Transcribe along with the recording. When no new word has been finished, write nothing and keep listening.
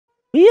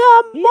We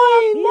are mine.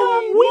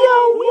 We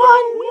are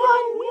one.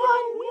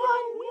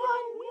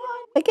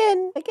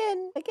 Again.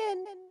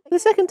 The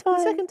second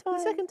time.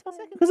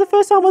 Because the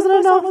first time wasn't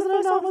enough.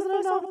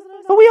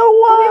 But we are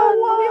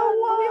one.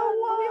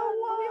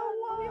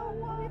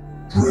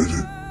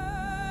 Dreaded,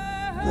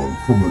 run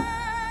from it.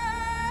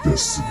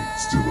 Destiny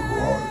still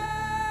alive.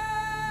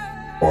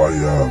 I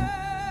am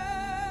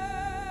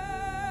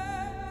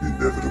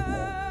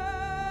inevitable.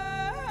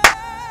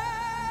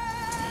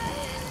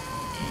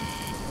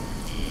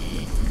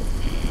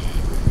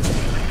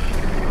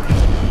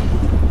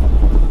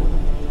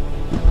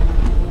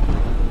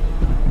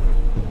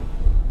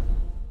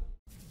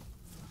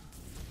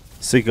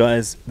 So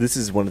guys, this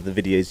is one of the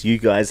videos you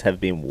guys have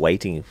been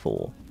waiting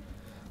for.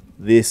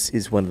 This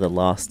is one of the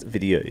last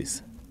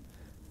videos.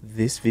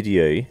 This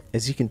video,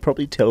 as you can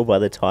probably tell by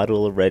the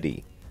title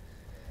already,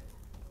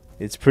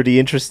 it's pretty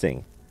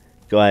interesting.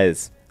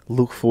 Guys,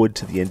 look forward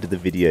to the end of the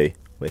video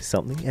where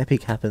something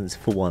epic happens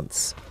for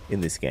once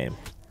in this game.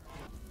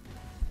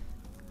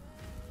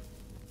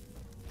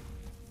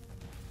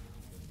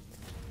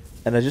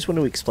 And I just want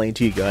to explain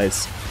to you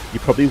guys, you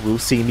probably will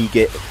see me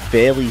get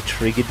fairly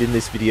triggered in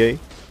this video,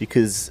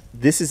 because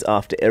this is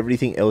after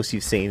everything else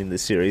you've seen in the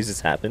series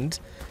has happened,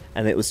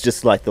 and it was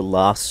just like the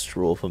last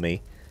straw for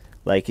me.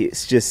 Like,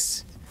 it's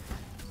just...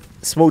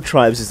 Small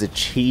Tribes is a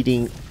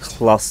cheating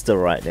cluster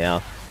right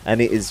now, and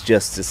it is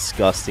just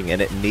disgusting,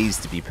 and it needs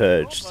to be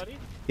purged.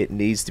 It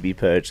needs to be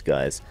purged,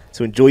 guys.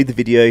 So enjoy the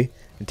video,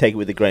 and take it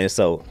with a grain of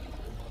salt.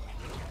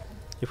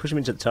 You push him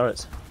into the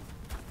turrets.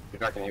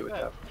 You're not gonna hit with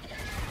that.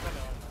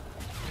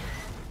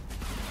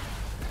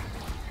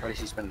 Try to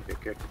see spin the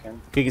good again.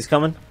 Gig is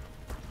coming.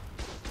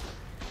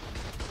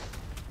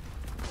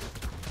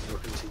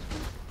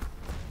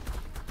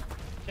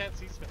 Can't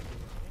see spin.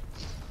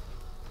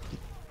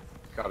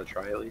 Gotta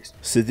try at least.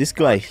 So this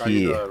guy Try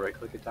here, the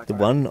right-click attack. the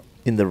one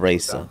in the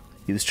racer,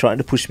 he was trying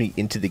to push me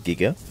into the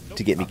Giga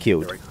to get me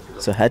killed.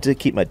 So I had to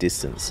keep my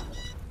distance.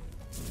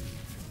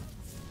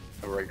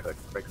 Oh, right click.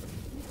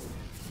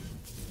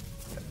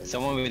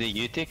 Someone with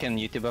a UT can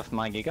UT buff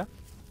my Giga?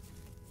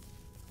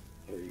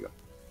 Here you go.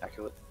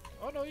 Accurate.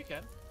 Oh no, you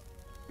can.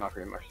 Not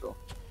very much though.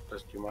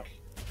 Does too much.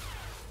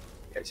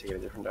 You gotta take a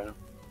different dino.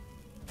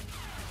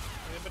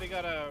 Anybody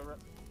got a?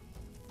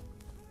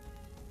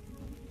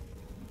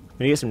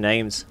 We need to get some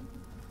names.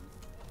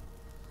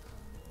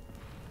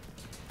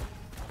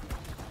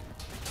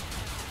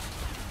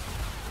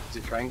 Is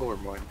it triangle or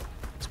moin?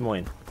 It's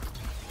Moyne.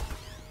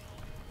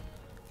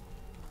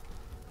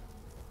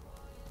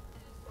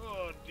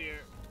 Oh dear.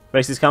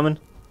 Race is coming.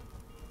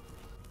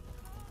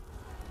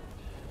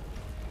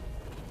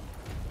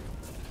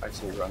 I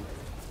see you run.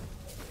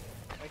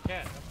 I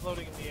can't. I'm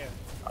floating in the air.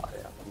 Ah,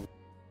 yeah.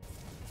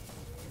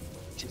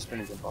 She's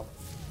spinning the ball.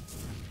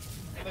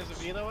 There's a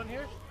Velo in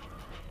here.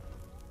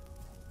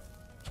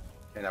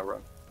 Okay, now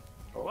run.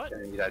 Oh, What?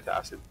 And you died to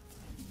acid.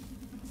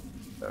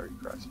 Very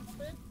aggressive.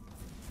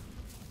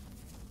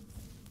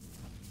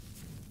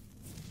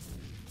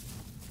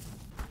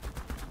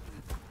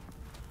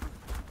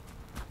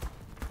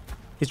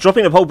 He's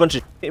dropping a whole bunch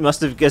of shit. He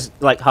must have just,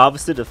 like,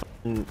 harvested a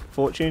fucking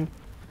fortune.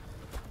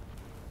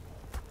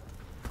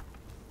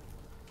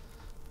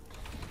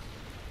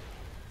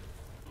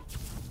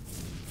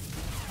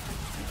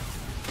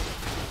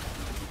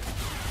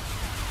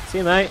 See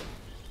you, mate.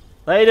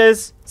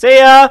 Laters. See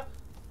ya.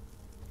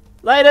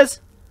 Laters.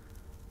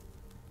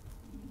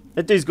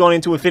 That dude's gone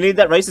into Infinity.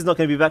 That race is not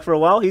going to be back for a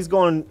while. He's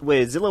gone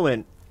where Zilla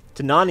went.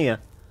 To Narnia.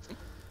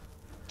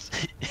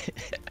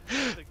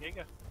 There's a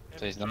Giga.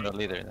 So he's not the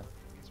leader then.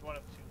 He's one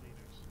of two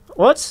leaders.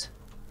 What?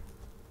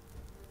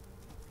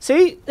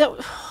 See? That...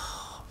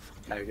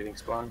 Now you're getting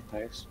spawned.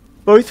 Nice.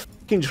 Both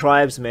fucking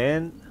tribes,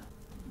 man.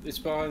 It's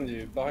behind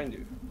you,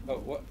 Oh,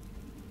 what?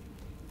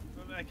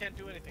 I can't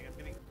do anything. I'm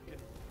getting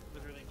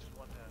literally just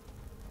one tap.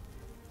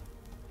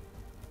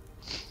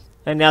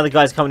 And now the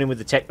guy's coming in with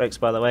the tech wrecks,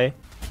 by the way.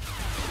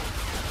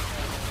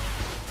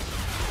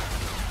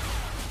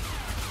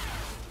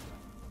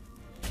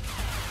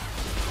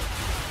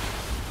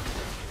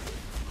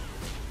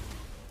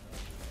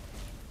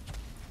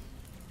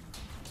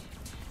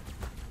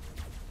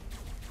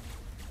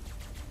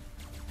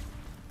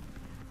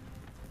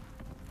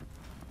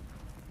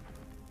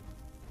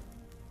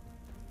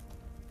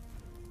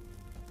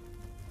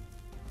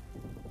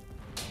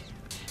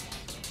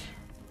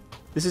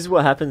 This is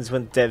what happens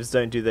when devs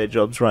don't do their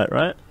jobs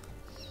right?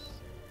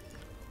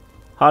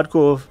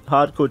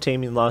 Hardcore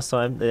teaming last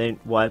time, they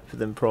didn't wipe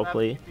them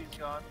properly. TP's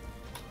gone.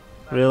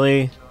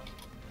 Really?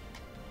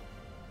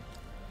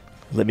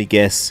 Let me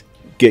guess.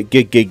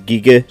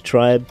 Giga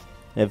tribe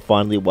have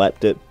finally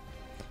wiped it.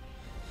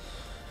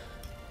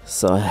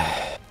 So...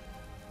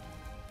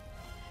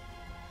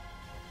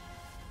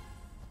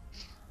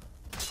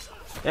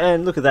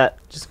 And look at that,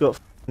 just got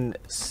f***ing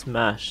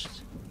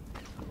smashed.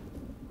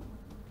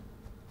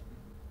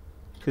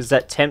 Because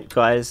that temp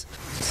guy is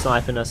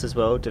sniping us as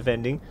well,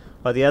 defending,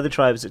 while the other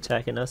tribe's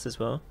attacking us as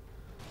well.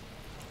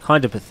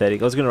 Kinda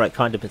pathetic. I was gonna write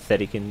kinda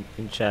pathetic in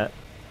chat.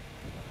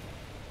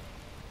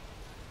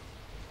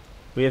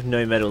 We have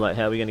no metal, like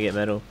how are we gonna get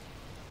metal?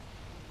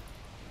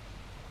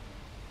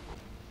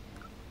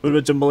 What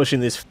about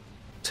demolishing this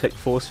tech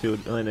force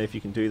field? I don't know if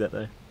you can do that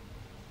though.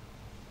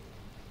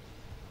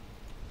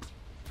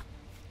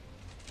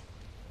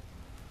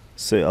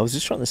 So I was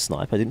just trying to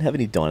snipe. I didn't have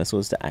any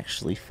dinosaurs to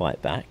actually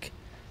fight back.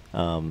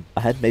 I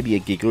had maybe a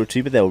giga or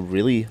two, but they were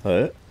really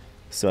hurt.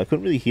 So I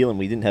couldn't really heal them.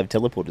 We didn't have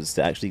teleporters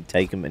to actually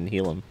take them and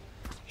heal them.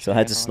 So I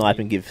had to snipe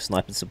and give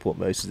sniper support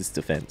most of this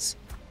defense.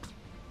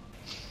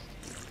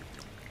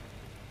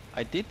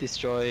 I did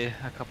destroy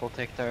a couple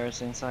tech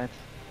towers inside.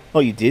 Oh,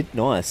 you did?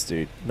 Nice,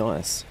 dude.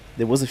 Nice.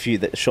 There was a few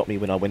that shot me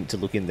when I went to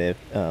look in there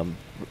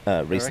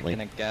recently. I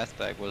reckon a gas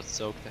bag will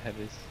soak the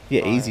heavies.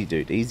 Yeah, easy,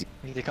 dude. Easy.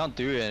 They can't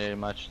do any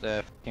much.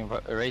 The fucking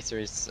eraser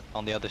is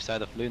on the other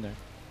side of Lunar.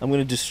 I'm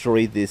going to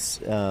destroy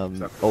this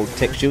old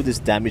tech shield, this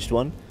damaged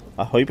one.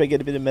 I hope I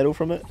get a bit of metal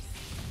from it.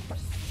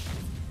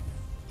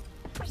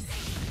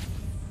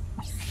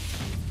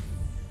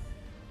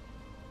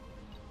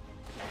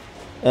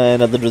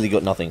 And I literally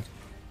got nothing.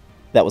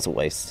 That was a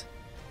waste.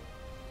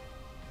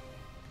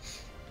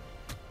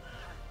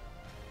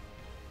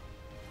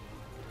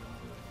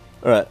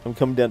 Alright, I'm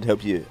coming down to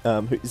help you.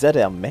 Is that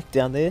our mech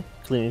down there?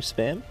 Clearing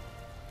spam?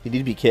 You need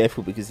to be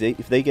careful because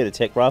if they get a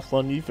tech rifle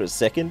on you for a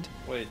second,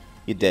 Wait,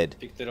 you're dead.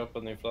 picked it up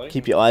on the fly?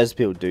 Keep your eyes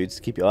peeled, dudes.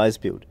 Keep your eyes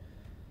peeled.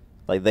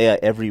 Like, they are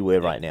everywhere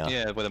right now.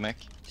 Yeah, with a mech.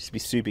 Just be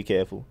super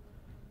careful.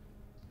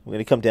 I'm going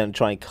to come down and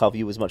try and cover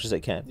you as much as I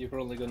can. You're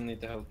probably gonna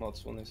need the health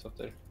mods when it's up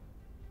there.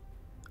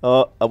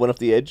 Oh, I went off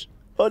the edge.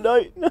 Oh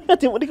no, no, I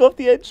didn't want to go off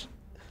the edge.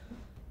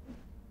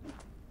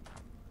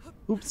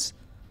 Oops.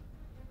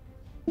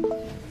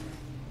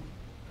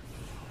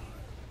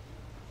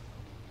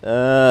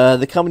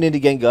 They're coming in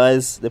again,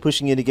 guys. They're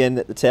pushing in again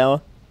at the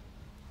tower.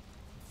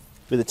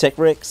 With the tech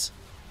wrecks.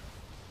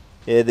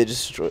 Yeah, they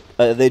just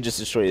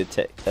destroyed a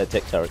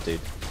tech turret, dude.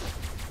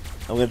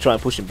 I'm gonna try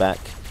and push him back.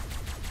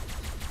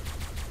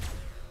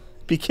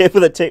 Be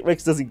careful that tech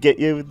wrecks doesn't get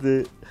you with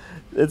the.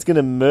 That's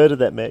gonna murder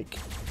that mech.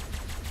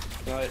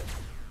 Right.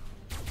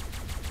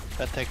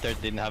 That tech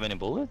turret didn't have any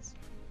bullets?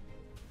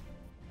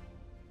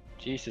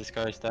 Jesus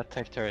Christ, that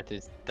tech turret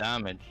is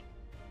damaged.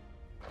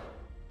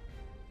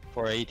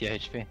 For 80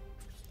 HP. I'm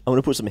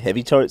gonna put some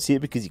heavy turrets here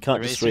because you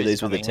can't The destroy racer is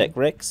those with the coming tech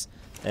in. wrecks.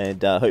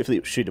 And hopefully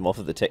it'll shoot them off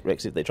of the tech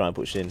wrecks if they try and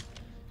push in.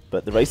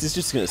 But the racer's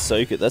just gonna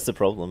soak it, that's the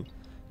problem.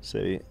 So,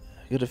 I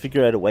gotta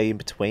figure out a way in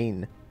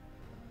between.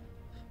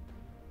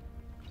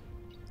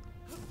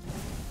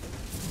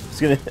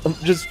 I'm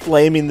just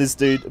flaming this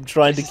dude. I'm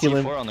trying to kill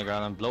him. C4 on the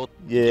ground and blow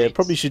the Yeah, gates.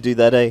 probably should do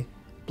that, eh?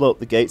 Blow up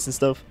the gates and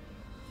stuff.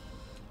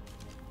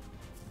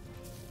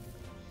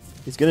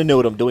 He's gonna know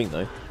what I'm doing,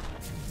 though.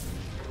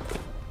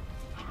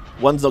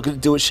 One's not gonna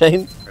do it,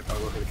 Shane. If I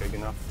look at the gig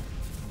enough.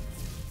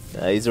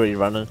 Nah, he's already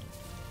running.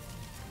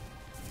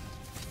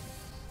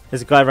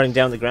 There's a guy running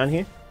down the ground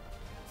here.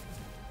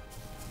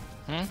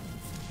 Hmm?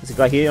 There's a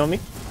guy here on me.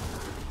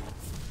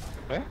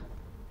 Where?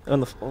 On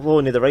the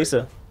floor near the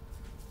racer.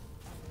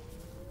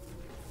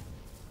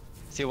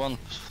 See one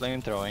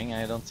flame throwing,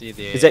 I don't see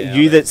the... Is that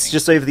you other that's thing.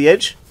 just over the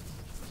edge?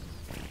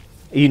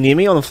 Are you near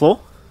me on the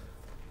floor?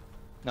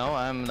 No,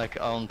 I'm like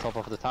on top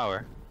of the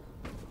tower.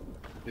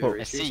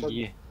 I see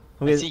you.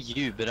 I'm I getting, see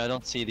you, but I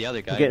don't see the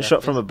other guy. I'm getting that shot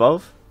is- from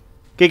above.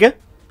 Giga?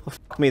 Oh,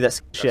 fuck me,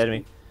 that's shit out of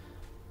me.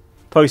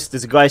 Post,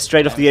 there's a guy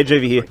straight off the edge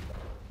over here.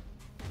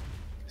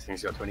 This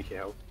thing's got 20k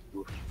health.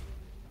 Oof.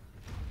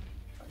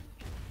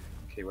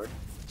 Okay, where?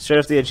 Straight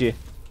off the edge here.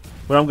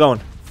 Where I'm going.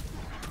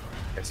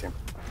 I see him.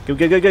 Go,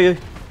 go, go, go, go.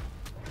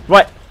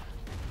 Right.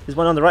 There's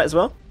one on the right as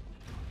well.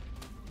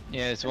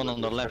 Yeah, it's one on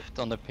the left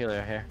on the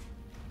pillar here.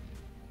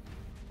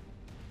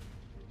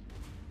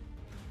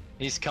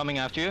 He's coming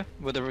after you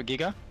with the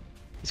Giga.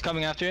 He's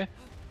coming after you.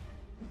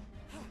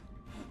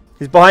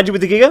 He's behind you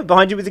with the Giga.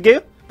 Behind you with the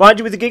Giga. Behind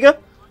you with the Giga.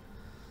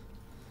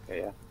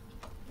 Yeah.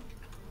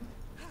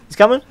 He's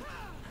coming.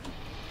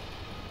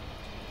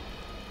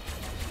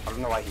 I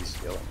don't know why he's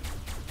healing.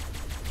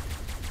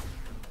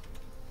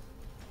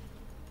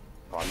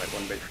 Oh, I might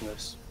one bit from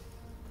this.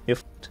 You're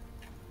f***ed.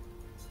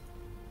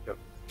 Yep.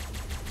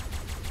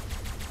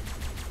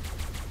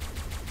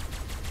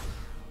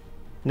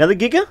 Another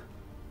Giga?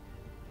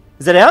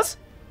 Is that ours?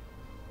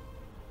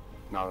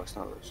 No, that's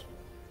not ours.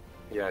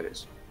 Yeah, it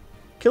is.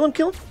 Kill him,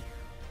 kill him.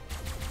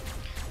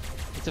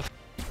 It's a.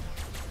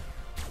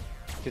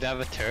 Do they have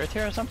a turret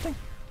here or something?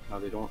 No,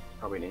 they don't.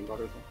 Probably name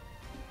botters.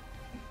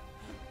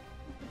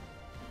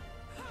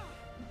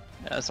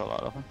 Yeah, that's a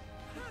lot of them.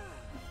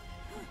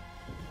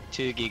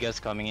 2 Gigas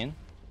coming in.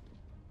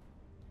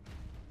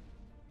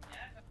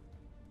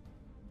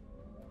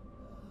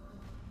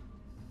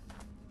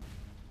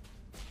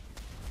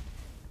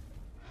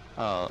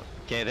 Oh,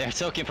 okay, they're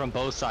soaking from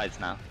both sides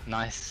now.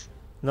 Nice.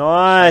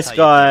 Nice, That's how you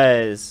do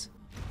it. guys.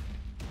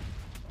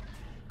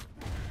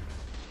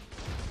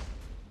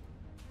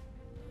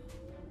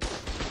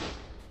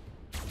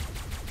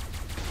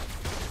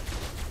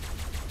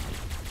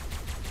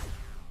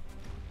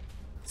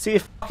 See you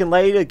fucking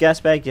later, gas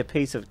bag, you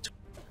piece of.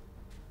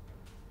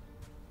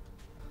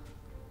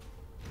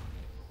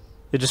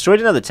 They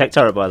destroyed another tech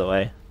turret, by the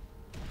way.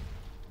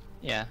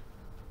 Yeah.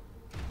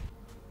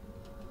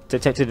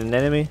 Detected an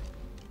enemy.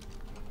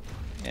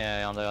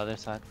 Yeah, on the other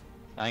side.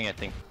 I'm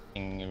getting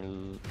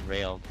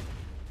railed.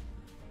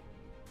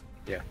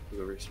 Yeah, we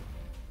go reach.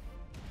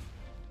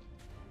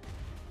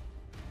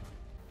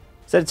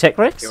 Is that a tech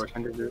Rex? Yeah, which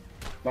end is it?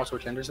 Mouse,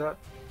 which end is that?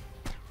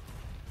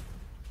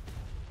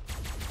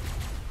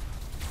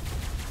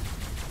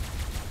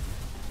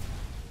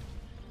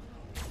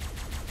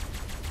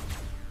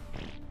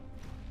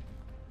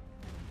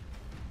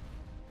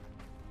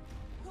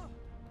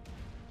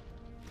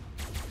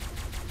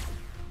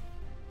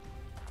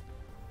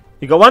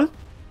 You got one?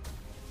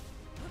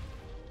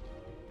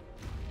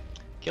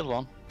 Killed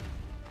one.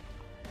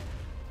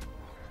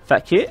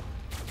 Fat kit.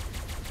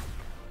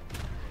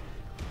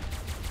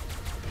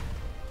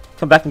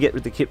 Come back and get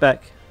the kit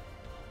back.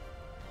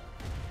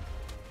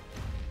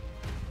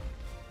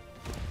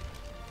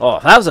 Oh,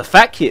 that was a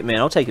fat kit, man.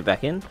 I'll take it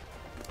back in.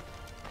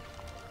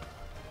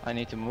 I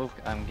need to move.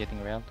 I'm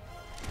getting railed.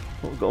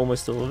 Oh, we've got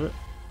almost all of it.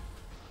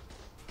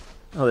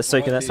 Oh, they're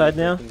soaking that side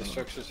now. The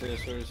structures here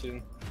very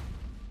soon.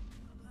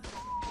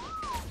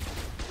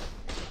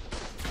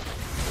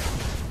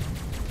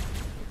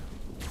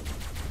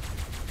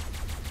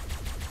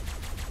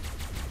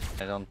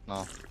 I don't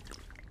know.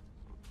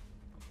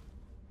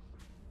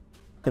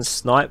 Fucking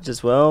sniped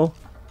as well.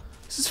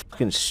 This is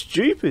fucking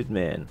stupid,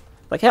 man.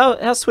 Like,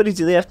 how sweaty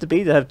do they have to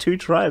be to have two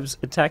tribes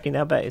attacking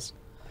our base?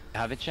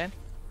 Have it, Shane?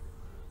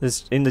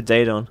 It's in the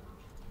Daedon.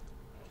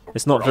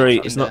 It's not very.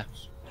 It's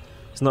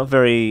not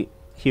very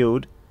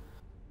healed.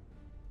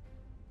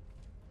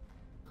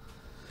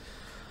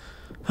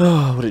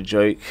 Oh, what a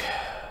joke!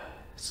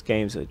 This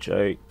game's a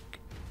joke.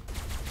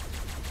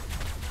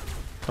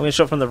 I'm gonna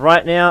shot from the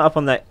right now, up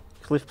on that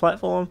cliff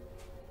platform,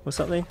 or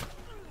something.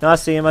 No, I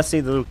see him. I see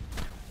the little.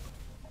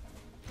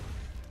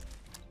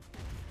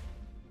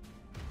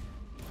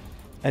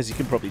 As you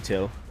can probably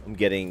tell, I'm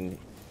getting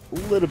a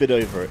little bit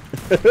over it.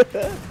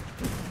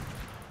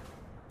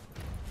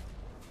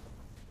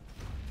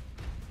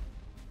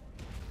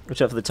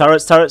 Watch out for the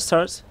turrets,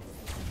 turrets.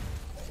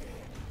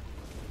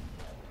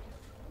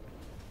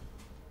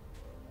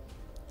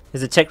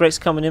 There's a Tech Rex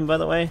coming in, by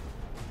the way.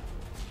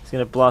 He's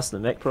gonna blast the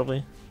mech,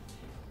 probably.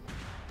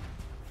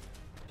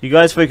 You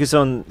guys focus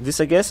on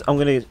this, I guess. I'm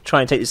gonna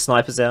try and take the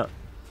snipers out.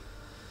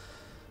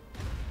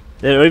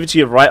 They're over to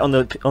your right on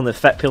the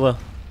fat pillar.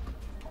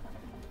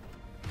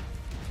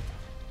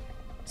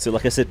 So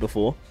like I said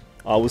before,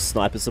 I was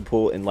sniper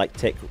support and like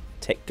tech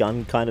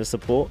gun kind of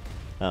support.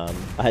 I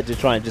had to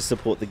try and just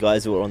support the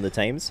guys who were on the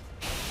Thames.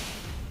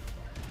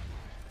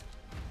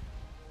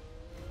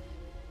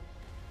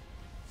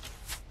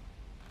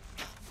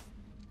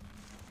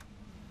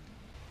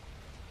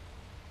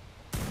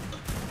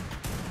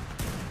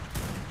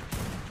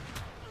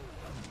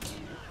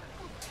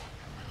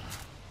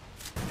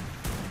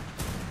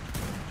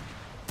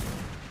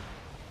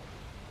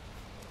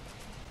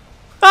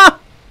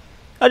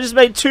 I just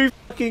made two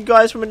fucking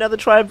guys from another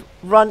tribe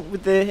run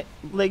with their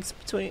legs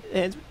between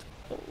hands.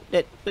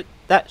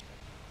 That.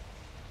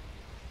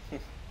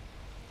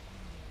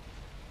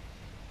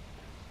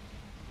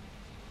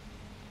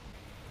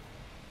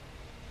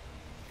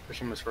 Push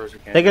him as far as we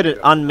can. They got an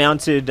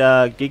unmounted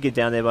Giga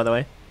down there, by the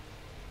way.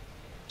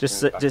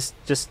 Just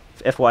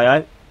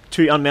FYI,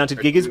 two unmounted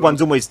Gigas.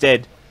 One's almost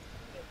dead.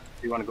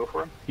 Do you want to go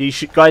for him? You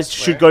guys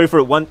should go for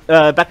it. One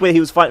back where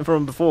he was fighting for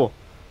him before.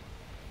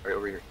 Right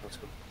over here. Let's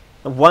go.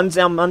 One's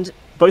unmounted.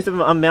 Both of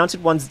them are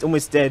unmounted. One's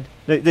almost dead.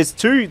 No, there's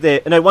two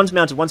there. No, one's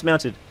mounted. One's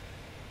mounted.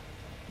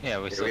 Yeah,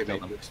 we still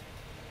killed him.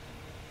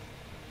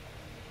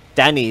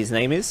 Danny, his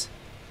name is.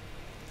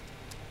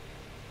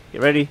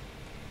 Get ready.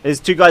 There's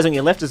two guys on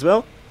your left as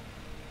well.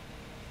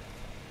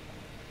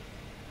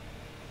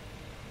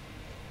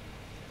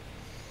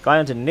 Guy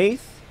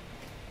underneath.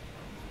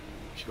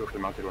 Should go for the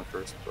mounted one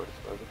first.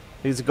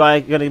 There's a guy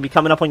going to be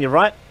coming up on your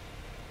right.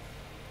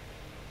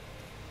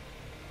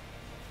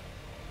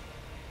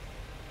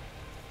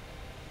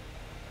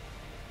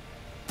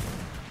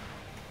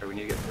 We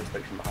need to get the first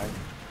leg from behind.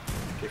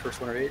 Okay, first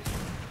one of eight.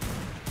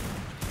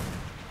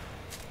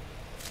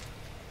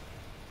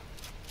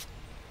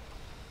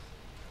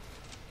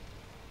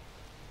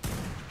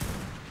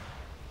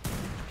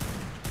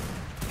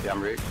 Okay,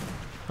 I'm rigged.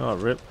 Oh,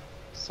 rip.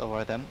 So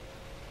are them.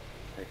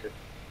 Okay, good.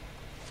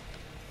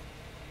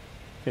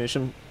 Finish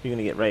him. You're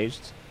going to get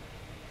raged.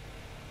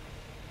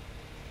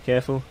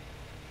 Careful.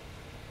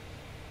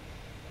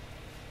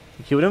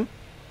 You killed him?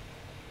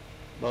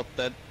 Both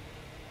dead.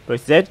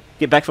 Both dead.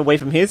 Get back away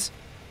from his.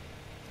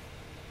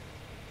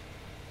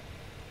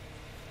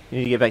 You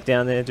need to get back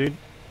down there, dude.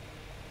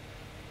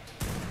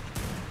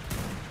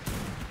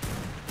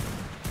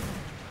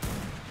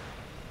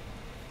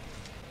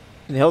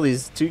 And the hell,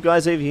 these two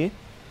guys over here.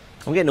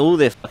 I'm getting all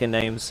their fucking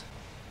names.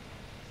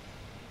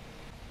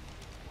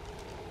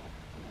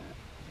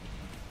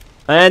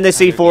 And they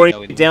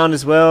C4 down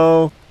as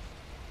well.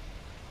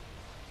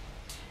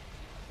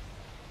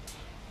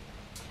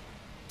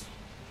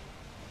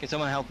 Can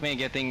someone help me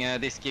getting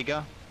this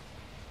Giga?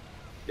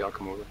 Yeah, I'll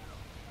come over.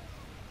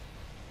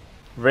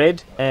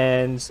 Red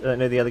and I don't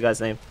know the other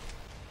guy's name.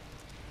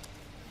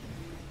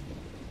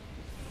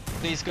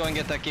 Please go and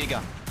get that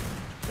Giga.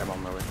 I'm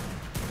on my way.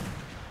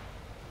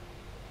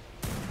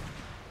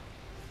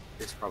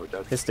 It's probably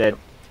dead. It's dead.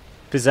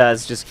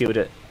 Pizzazz just killed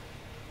it.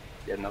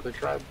 Yet another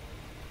tribe.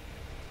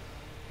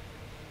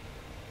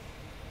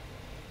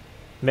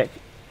 Mech.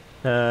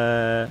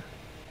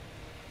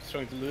 He's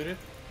trying to loot it.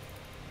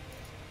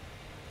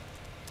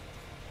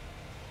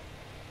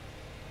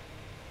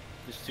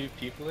 There's 2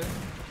 people there.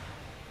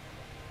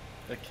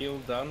 I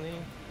killed Danny.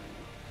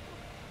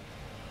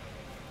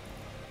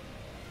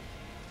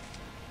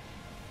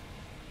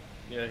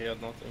 Yeah, he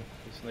had nothing.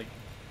 He's like,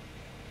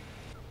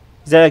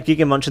 Is that a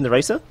Giga munching the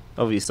racer?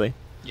 Obviously.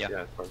 Yeah.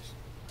 Yeah, of course.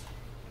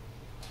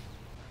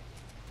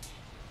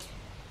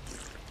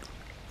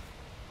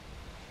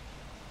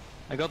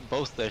 I got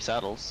both their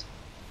saddles.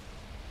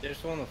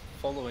 there's one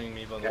following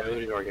me by the Yeah, way.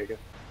 looting our Giga.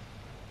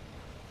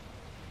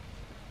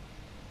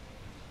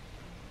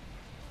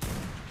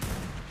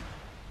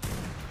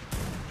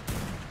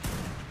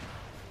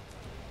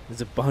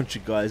 There's a bunch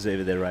of guys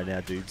over there right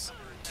now, dudes.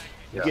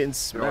 We're Yeah, getting they're all-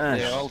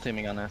 smashed. They're all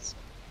teaming on us.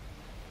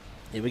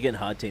 Yeah, we're getting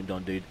hard teamed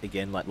on, dude.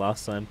 Again, like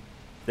last time.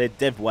 They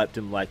dev wiped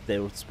them like they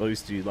were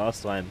supposed to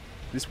last time.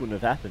 This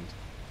wouldn't have happened.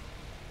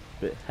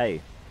 But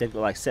hey, they've got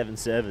like 7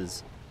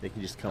 servers. They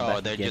can just come Oh,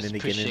 back they're again just and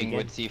again and pushing again.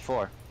 with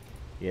C4.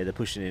 Yeah, they're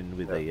pushing in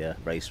with Yeah. a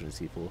racer and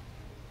C4.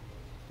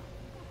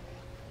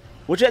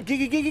 Watch out!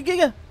 Giga, Giga,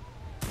 Giga!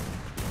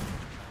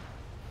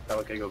 That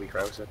would Giga will be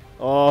Krauser.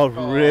 Oh,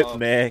 rip Oh.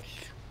 mech.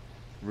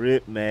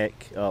 Rip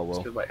mech. Oh, well.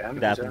 It's good by M.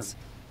 It happens.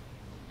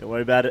 Don't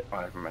worry about it. Oh,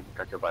 never mind.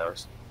 Got killed by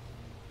ours.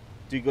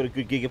 Dude got a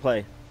good Giga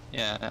play.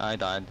 Yeah, I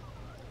died.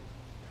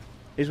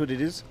 Is what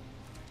it is.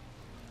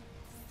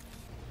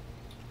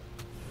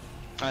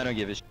 I don't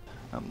give a shit.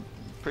 I'm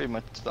pretty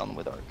much done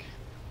with Ark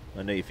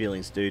I know your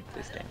feelings, dude.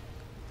 this game.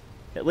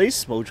 At least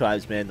small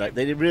tribes, man. Like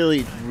they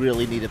really,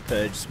 really need to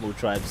purge small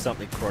tribes.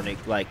 Something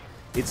chronic. Like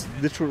it's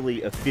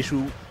literally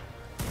official,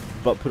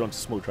 but put onto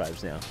small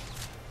tribes now.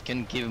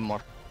 Can give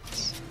more.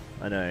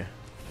 I know.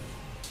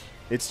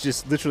 It's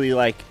just literally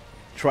like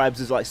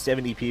tribes is like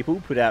 70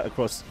 people put out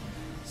across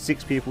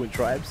 6 people in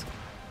tribes,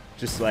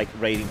 just like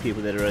raiding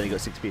people that are only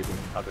got 6 people.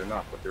 Oh, they're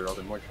not, but there are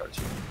other more tribes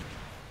here.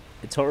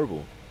 It's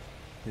horrible.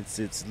 It's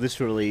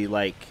literally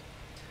like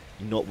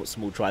not what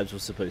small tribes were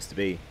supposed to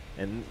be,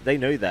 and they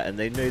know that, and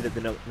they know that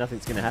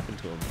nothing's going to happen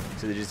to them,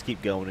 so they just keep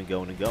going and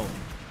going and going.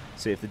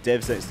 So if the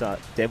devs don't start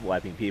dev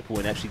wiping people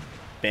and actually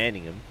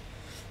banning them,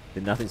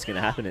 then nothing's going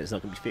to happen and it's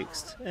not going to be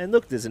fixed. And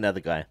look, there's another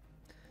guy.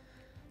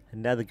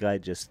 Another guy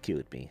just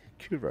killed me.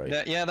 Kuro.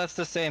 Yeah, that's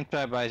the same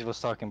tribe I was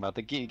talking about,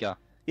 the Giga.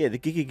 Yeah, the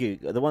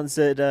Giga, the ones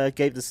that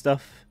gave the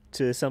stuff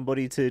to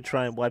somebody to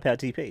try and wipe out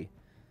TP.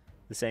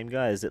 The same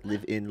guys that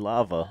live in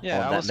lava Yeah,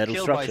 on I that was metal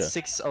killed structure. by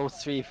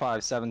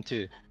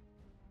 603572.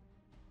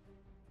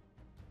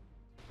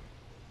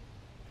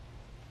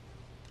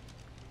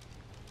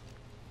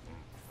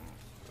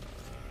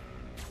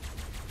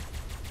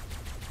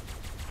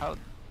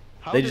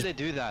 How They did just- they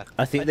do that?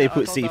 I think they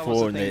put thought that was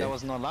C4 a in thing there. that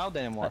wasn't allowed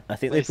anymore. I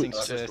think they put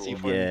Placing, C4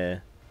 C4 in- Yeah,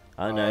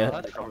 I know.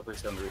 That's They probably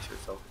placed it on the research,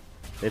 so.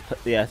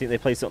 Yeah, I think they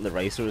placed it on the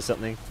racer or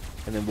something,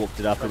 and then walked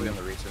it up Probably and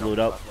on the research. blew it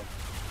up.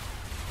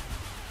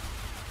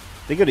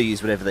 They got to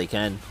use whatever they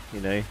can,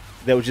 you know.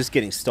 They were just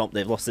getting stomped.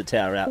 They've lost the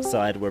tower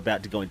outside. We're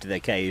about to go into their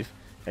cave,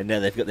 and now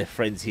they've got their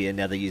friends here.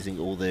 Now they're using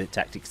all the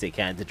tactics they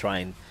can to try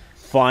and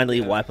finally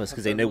Yeah, wipe us,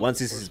 because they know once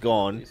this is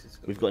gone,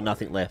 we've got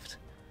nothing Right. left.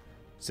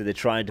 So they're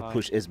trying to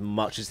push as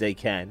much as they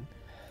can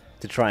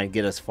to try and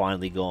get us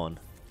finally gone.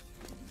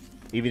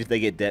 Even if they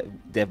get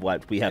dev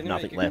wiped, we have Can you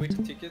nothing make a left.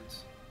 quick ticket,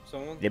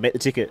 someone? Yeah, make the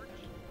ticket.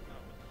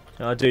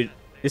 Oh, dude,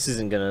 this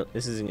isn't gonna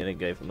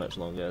go for much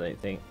longer. I don't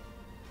think.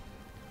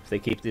 If they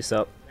keep this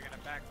up, They're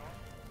gonna back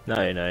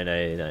off.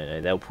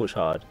 no, they'll push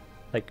hard.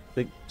 Like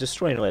they're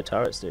destroying all our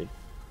turrets, dude.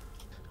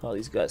 Oh,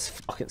 these guys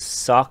fucking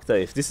suck, though.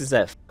 If this is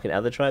that fucking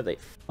other tribe, they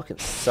fucking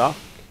suck.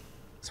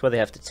 That's why they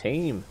have to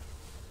team.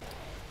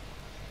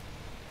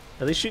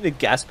 Are they shooting a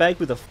gas bag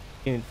with a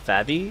fucking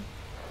Fabi?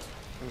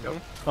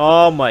 Nope.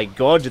 Oh my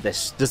god,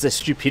 does their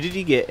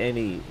stupidity get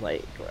any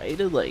like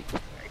greater? Like,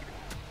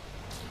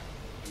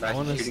 Imagine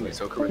Honestly. shooting a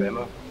Soaker with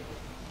ammo.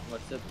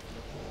 What's up?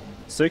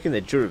 soaking their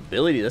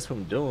durability. That's what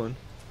I'm doing.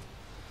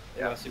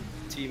 Yeah. Massive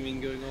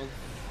teaming going on.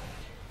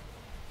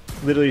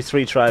 Literally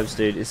 3 tribes,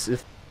 dude. It's a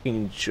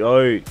fucking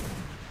joke.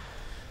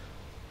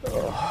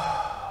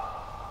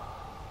 Oh.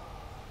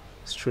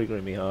 It's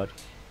triggering me hard.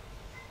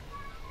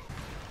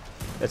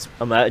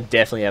 I'm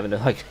definitely having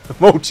a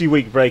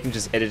multi-week break and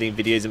just editing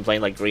videos and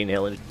playing like Green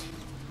Hell and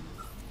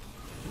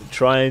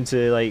trying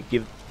to like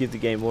give the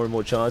game more and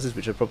more chances,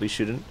 which I probably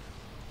shouldn't.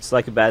 It's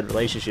like a bad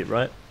relationship,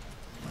 right?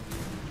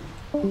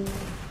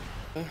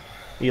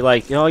 You're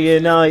like, oh yeah,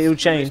 no, it'll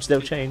change.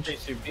 They'll change.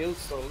 Change your build,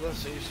 so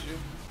that's the issue.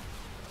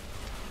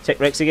 Tech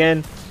Rex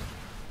again.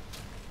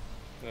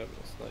 No,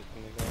 it's not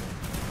gonna go.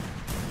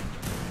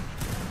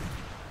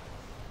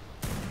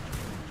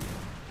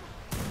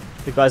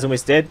 The guy's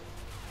almost dead.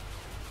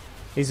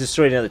 He's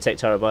destroyed another tech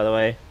turret, by the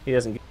way.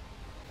 He's not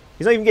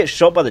even get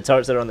shot by the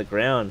turrets that are on the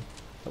ground.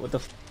 Like, what the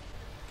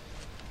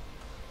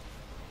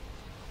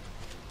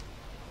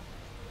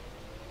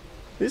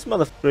This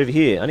motherfucker over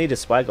here. I need a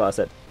spyglass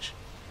that bitch.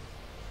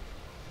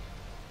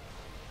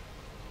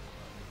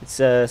 It's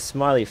a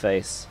smiley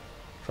face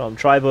from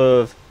tribe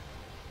of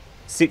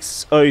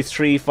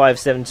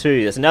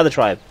 603572. That's another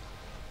tribe.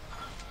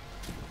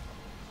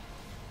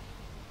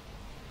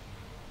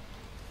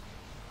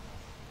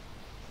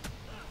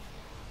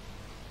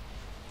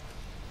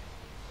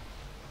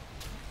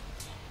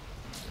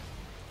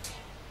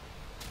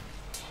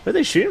 Where are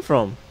they shooting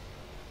from?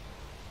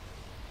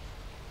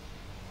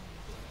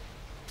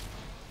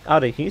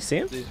 Artie, can you see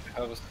him? Do you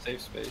have a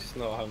safe space?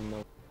 No, I have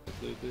no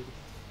clue, dude.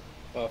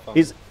 Oh, I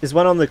found There's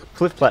one on the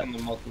cliff plat. on the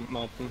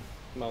mountain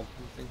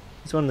thing.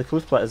 There's one on the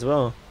cliff plat as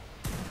well.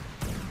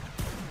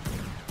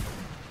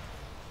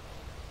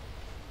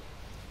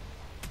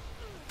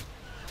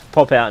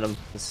 Pop out and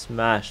I'm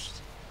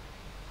smashed.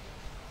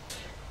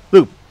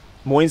 Look,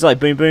 Moin's like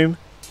boom boom.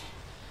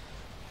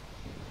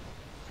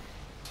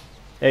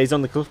 Yeah, he's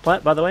on the cliff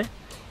plat, by the way.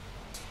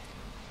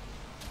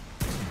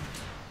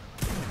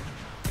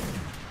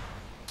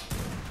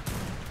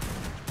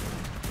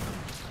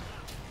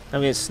 I'm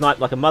getting sniped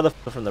like a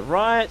motherfucker from the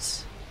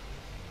right.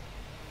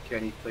 Do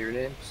you need player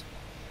names?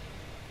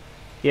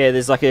 Yeah,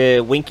 there's like a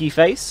winky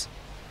face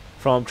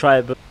from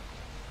tribe.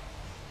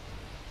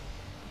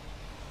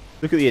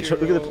 Look at the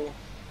look at the.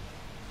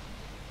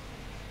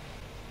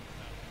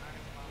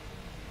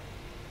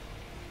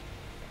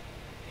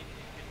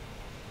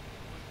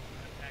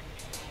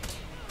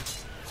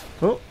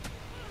 Oh.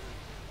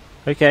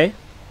 Okay.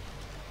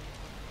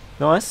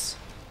 Nice.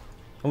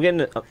 I'm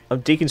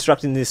I'm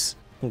deconstructing this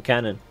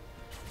cannon.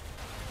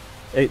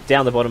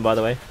 Down the bottom, by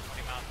the way.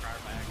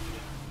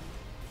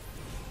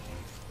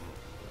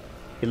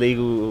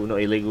 Illegal,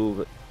 not illegal,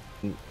 but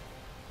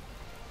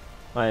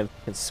I am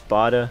a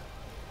spider.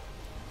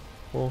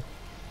 Oh,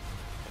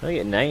 can I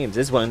get names?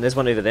 There's one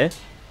over there.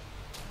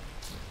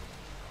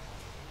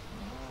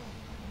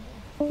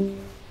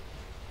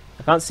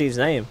 I can't see his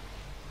name.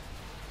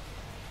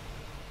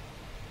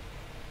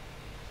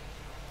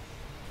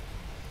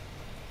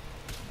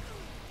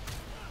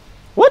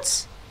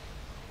 What?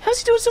 How's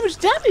he doing so much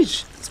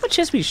damage? That's my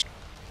chest piece.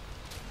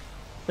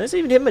 That's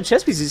even hit my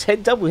chest piece. His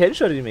head double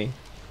headshotted me.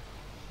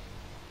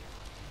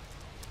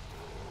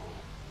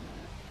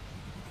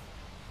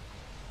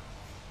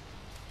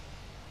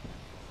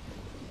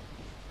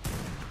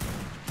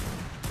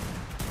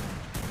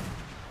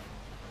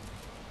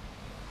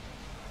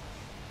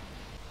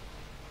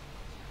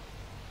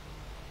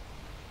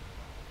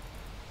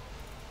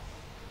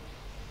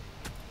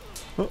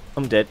 Oh,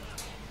 I'm dead.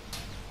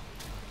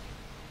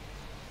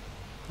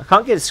 I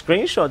can't get a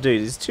screenshot,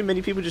 dude. There's too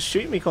many people just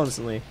shooting me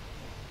constantly.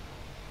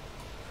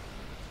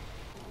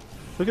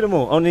 Look at them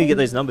all. I need to get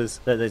those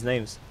numbers, those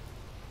names.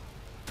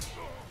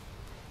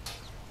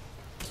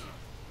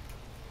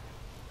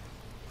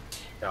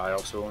 Yeah, I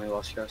also only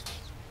lost chest.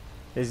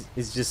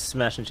 It's just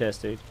smashing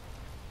chest, dude.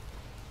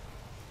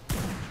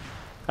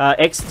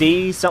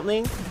 XD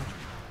something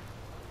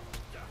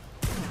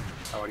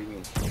Oh, what do you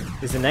mean?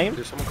 is the name.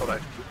 There's someone called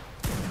XD.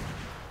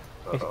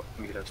 Let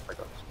me get a spy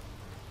glass.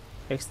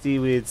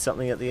 XD with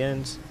something at the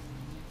end.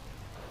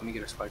 Let me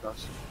get a spy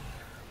glass.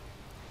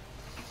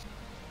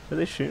 Where are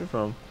they shooting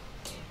from?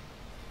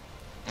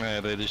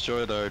 They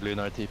destroyed our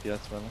lunar TPS,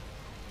 well.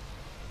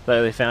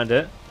 Like they found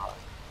it.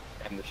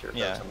 And the shirt.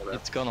 Yeah,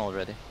 it's gone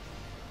already.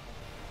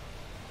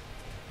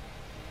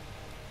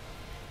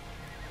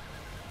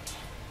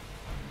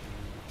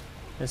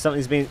 And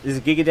something's been. There's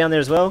a Giga down there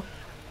as well.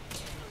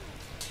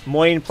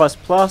 Moin plus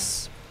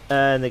plus,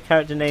 and the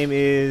character name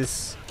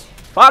is.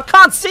 Oh, I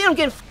can't see him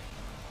getting.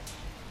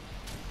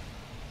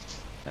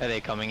 Are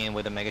they coming in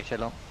with a mega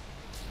shell?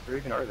 Where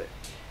even are they?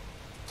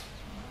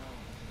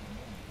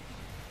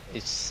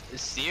 It's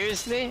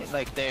seriously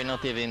like they're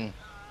not even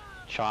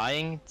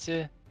trying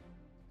to.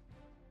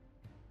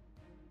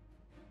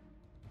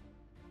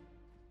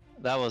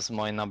 That was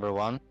my number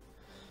one.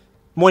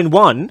 Moin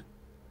 1.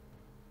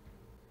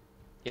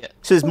 Yeah.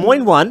 So there's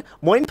Moin 1,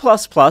 Moin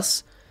plus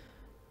plus,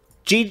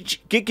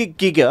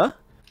 Giga,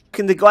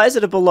 and the guys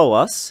that are below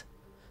us.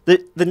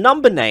 The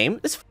number name.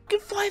 There's fucking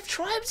 5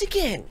 tribes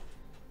again.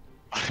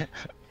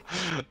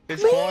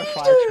 It's 4 or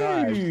 5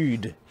 tribes.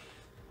 Dude,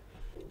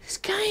 this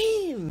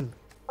game.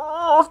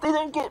 Oh, if they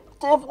don't get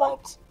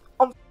dev-wiped,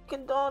 I'm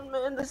fucking done,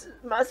 man. This is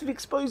massive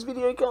exposed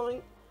video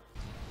coming.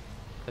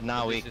 But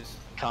now we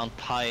can't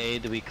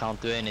hide, we can't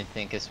do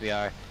anything because we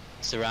are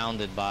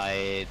surrounded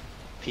by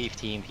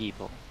 15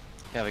 people.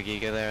 We have a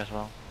Giga there as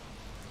well.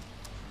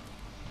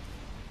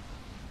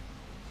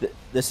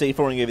 They're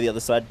C4ing over the other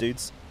side,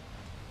 dudes.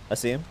 I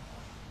see him.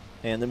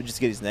 And let me just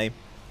get his name.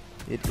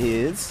 It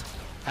is...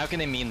 How can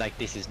they mean like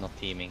this is not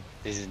teaming?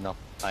 This is not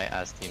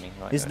as teaming,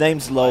 right? His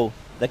name's Low.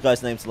 That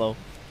guy's name's Low.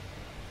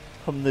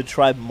 From the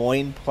tribe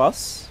Moin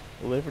Plus,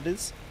 or whatever it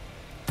is.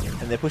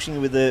 And they're pushing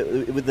with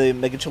the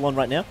Megachelon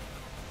right now.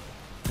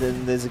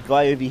 Then there's a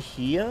guy over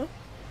here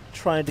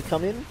trying to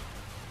come in.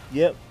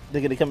 Yep,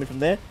 they're gonna come in from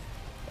there.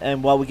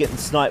 And while we're getting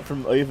sniped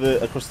from over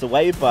across the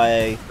way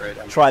by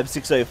tribe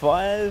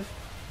 605.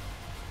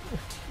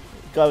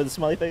 Guy with the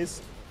smiley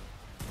face.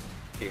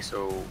 Okay,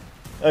 so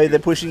Oh, they're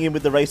pushing in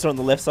with the racer on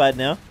the left side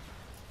now.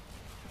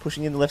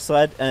 Pushing in the left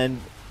side,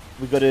 and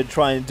we've got to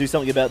try and do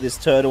something about this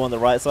turtle on the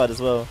right side as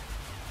well.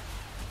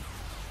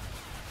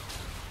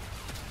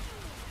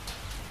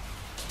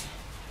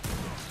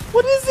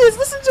 What is this?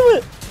 Listen to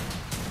it!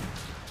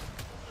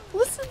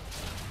 Listen!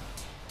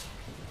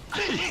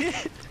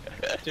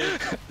 Dude,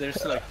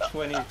 there's like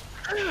 20.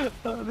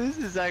 Oh, this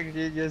is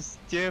actually just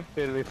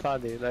stupidly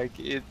funny. Like,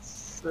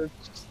 it's such...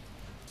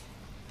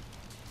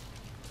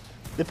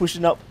 They're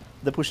pushing up.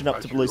 They're pushing up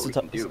Gosh, to you blow know some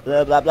what we stuff. can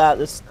do. Blah blah blah.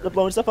 They're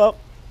blowing stuff up.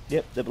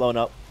 Yep, they're blowing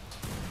up.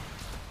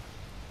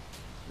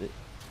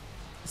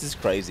 This is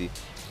crazy.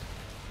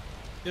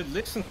 Dude,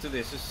 listen to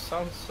this. It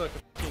sounds like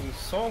a fucking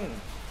song.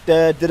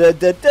 Da da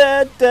da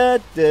da da da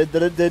da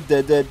da da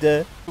da da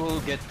da. Will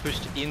get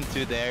pushed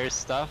into their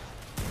stuff.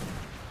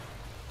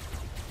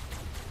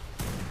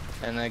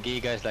 And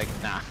Giga's like,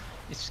 nah,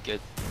 it's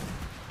good.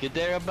 Good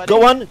there, buddy.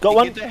 Got one, got You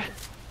one. good there?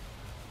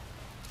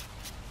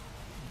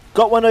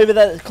 Got one over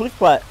that cliff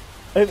plat.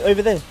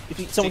 Over there. If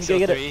you, someone can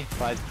go get it.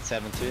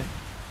 572.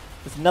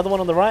 There's another one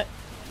on the right.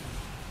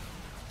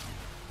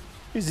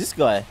 Who's this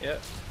guy? Yeah,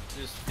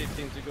 just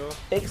 15 to go.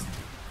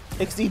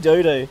 XD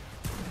Dodo.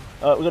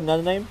 Alright, we got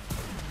another name.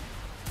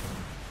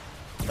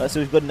 Alright, so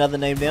we've got another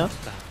name now.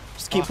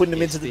 Just keep fuck putting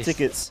them is into the this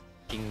tickets.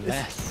 Fucking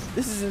mess.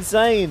 This is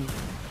insane.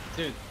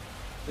 Dude,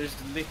 there's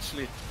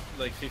literally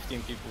like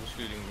 15 people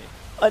shooting me.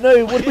 I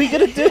know, what are we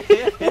gonna do?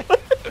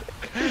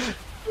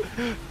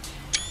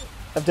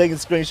 I'm taking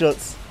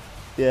screenshots.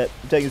 Yeah,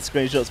 I'm taking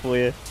screenshots for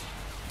you.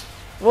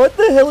 What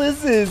the hell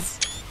is this?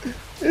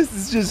 This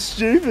is just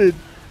stupid.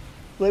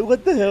 Like,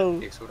 what the hell?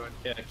 Okay, so what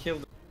Yeah, I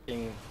killed the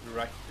fucking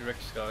Rex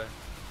guy.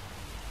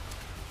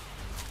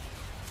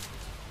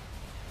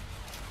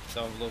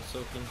 Sound low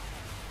soaking.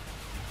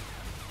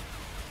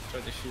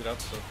 Tried to shoot up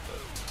stuff,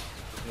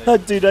 but... Oh,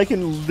 dude, I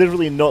can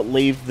literally not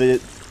leave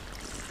the...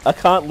 I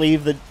can't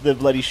leave the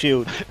bloody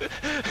shield.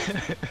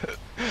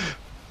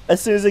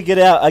 As soon as I get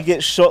out, I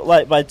get shot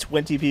like by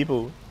 20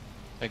 people.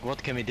 Like,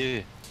 what can we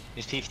do?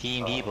 There's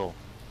 15 people.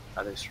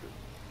 That is true.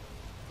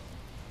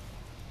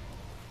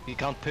 We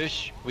can't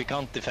push, we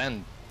can't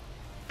defend.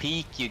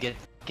 Peek, you get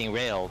fucking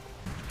railed.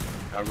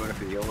 I'm going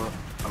for the yellow.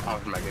 I'm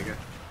having my Giga.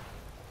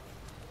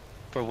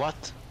 For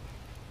what?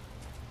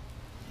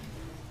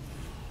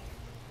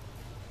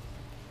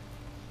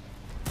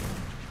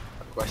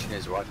 The question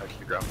is, will I touch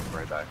the ground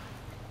before I die?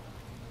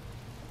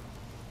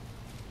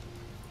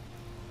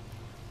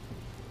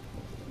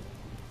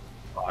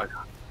 Oh,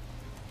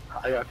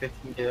 I got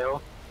 15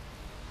 KO.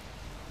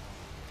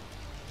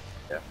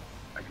 Yeah,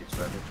 I can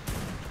survive it.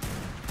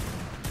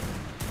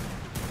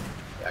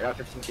 Yeah, I got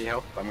 15k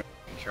health. I'm gonna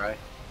try.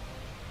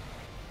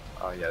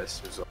 Oh yeah,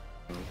 this was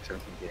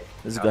 17k.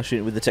 There's a guy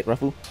shooting with the tech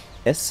rifle.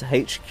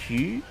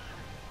 SHQ?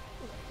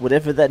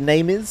 Whatever that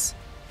name is.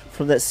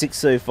 From that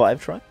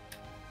 605 try.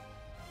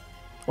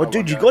 Oh,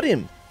 dude, you got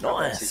him.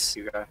 Nice.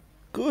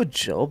 Good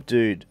job,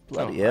 dude.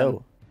 Bloody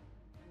hell.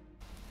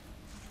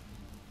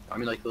 I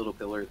mean, like the little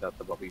pillar that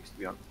the bubble used to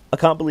be on. I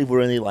can't believe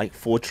we're only like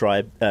four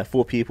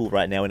people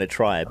right now in a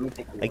tribe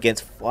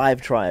against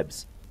 5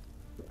 tribes.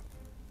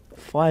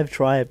 5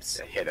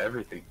 tribes. I hit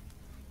everything.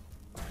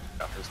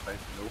 Got this fight.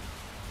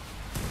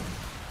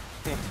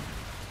 Nope.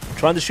 I'm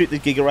trying to shoot the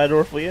Giga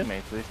Rider for you.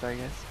 Mate list, I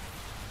guess.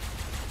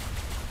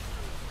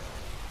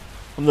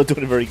 I'm not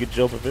doing a very good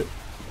job of it.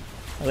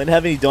 I don't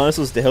have any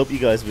dinosaurs to help you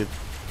guys with.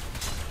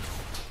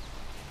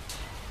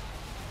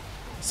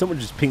 Someone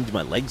just pinged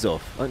my legs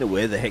off. I don't know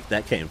where the heck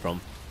that came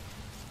from.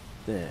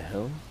 The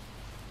hell?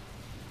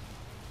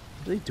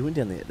 What are they doing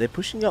down there? They're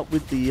pushing up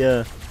with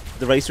the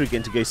racer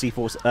again to go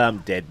C4. I'm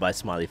dead by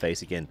smiley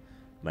face again.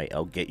 Mate,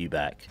 I'll get you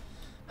back.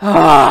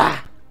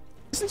 Ah!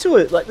 Listen to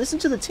it. Like, listen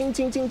to the ting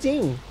ting ting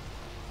ting.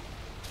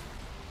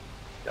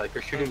 Yeah, like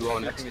they're shooting low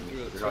next to me.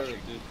 through the They're not turret,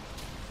 shooting.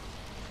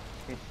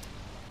 dude.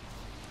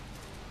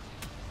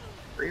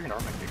 Where even are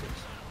my Gigas?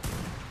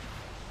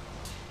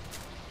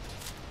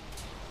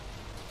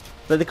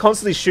 Like, they're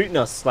constantly shooting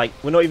us. Like,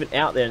 we're not even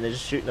out there and they're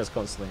just shooting us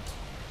constantly.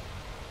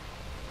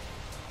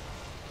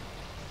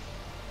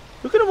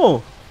 Look at them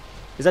all.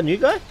 Is that a new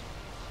guy?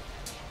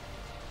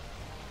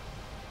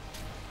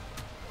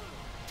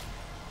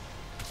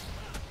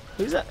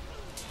 Who's that?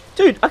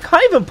 Dude, I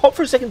can't even pop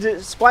for a second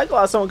to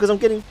spyglass someone because I'm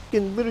getting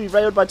literally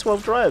railed by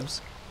 12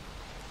 tribes.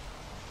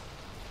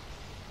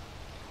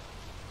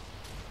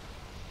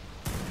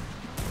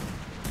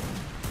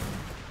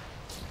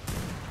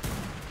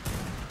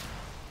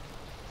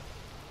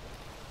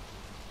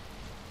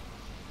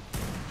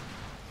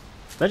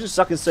 Imagine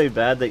sucking so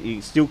bad that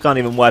you still can't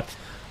even wipe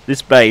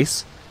this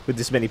base with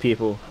this many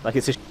people. Like,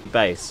 it's a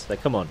base.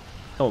 Like, come on.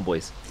 Come on,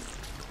 boys.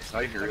 It's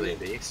not even really a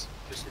base,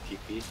 just a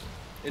TP.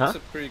 It's Huh? a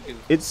pretty good.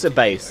 It's a TP,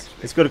 base.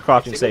 actually. It's got a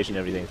crafting station and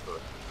everything.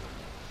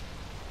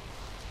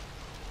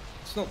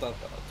 It's not that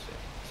bad.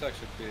 It's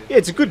actually pretty. Yeah,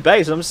 it's a good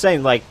base. I'm just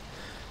saying, like,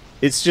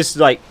 it's just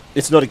like,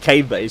 it's not a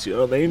cave base, you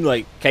know what I mean?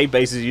 Like, cave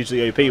base is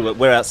usually OP, but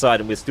we're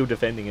outside and we're still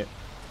defending it.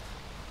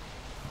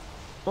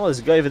 Oh, there's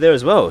a guy over there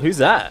as well. Who's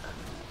that?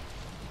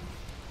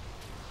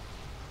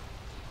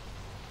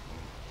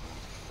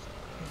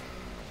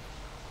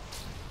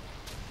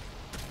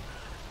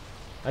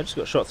 I just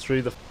got shot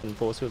through the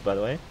force field, by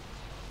the way.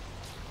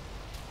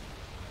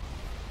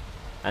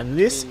 And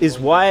this is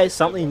why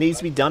something needs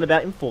to be done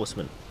about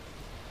enforcement.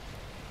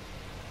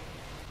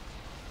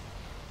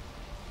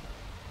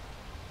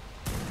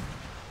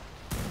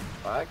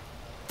 Flag?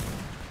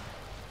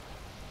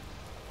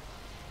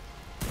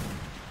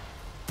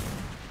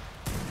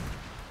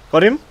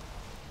 Got him.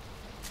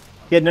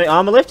 He had no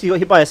armor left. He got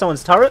hit by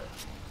someone's turret.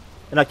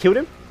 And I killed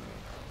him.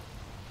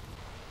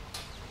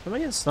 Where am I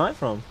getting sniped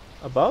from?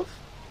 Above?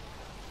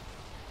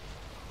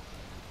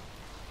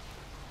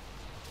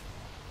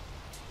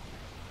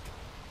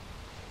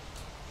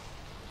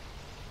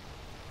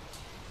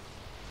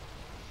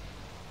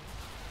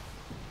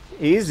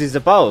 He's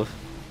above.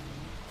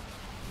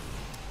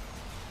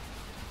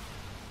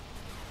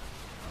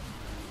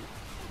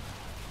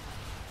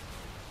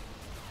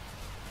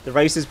 The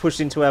racers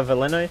pushed into our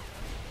Veleno.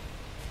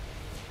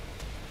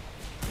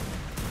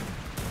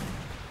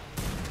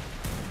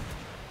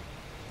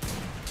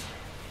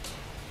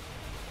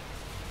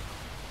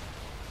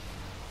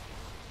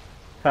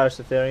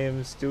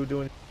 Parasitherium still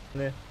doing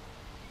there.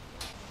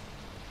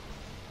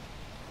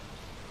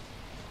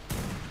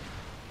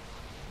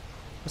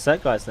 What's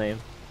that guy's name?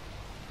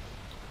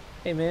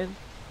 Hey man.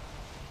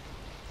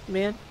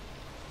 Man.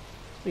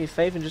 Do me a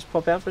favor and just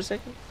pop out for a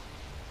second.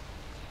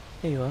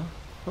 There you are.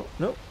 Oh,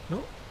 no,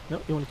 no,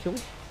 no, you want to kill me?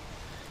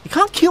 You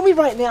can't kill me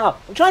right now!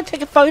 I'm trying to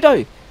take a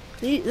photo!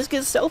 Let's get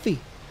a selfie.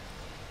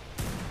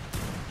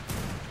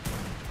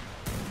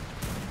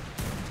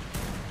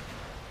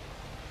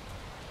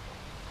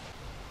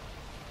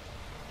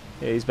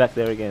 Yeah, he's back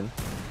there again.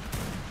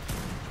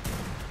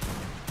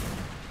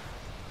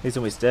 He's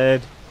almost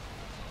dead.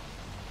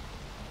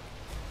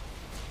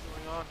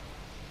 What's going on?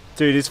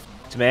 Dude, it's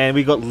man,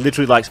 we got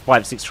literally like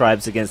 5-6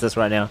 tribes against us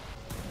right now.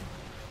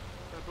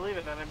 I believe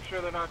it, and I'm sure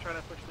they're not trying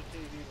to push the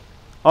cave either.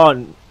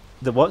 Oh,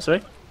 the what, sorry?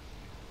 I'm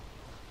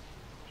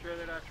sure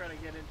they're not trying to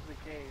get into the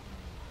cave.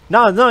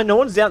 No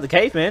one's down at the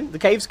cave, man. The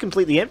cave's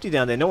completely empty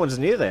down there. No one's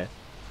near there.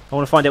 I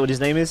want to find out what his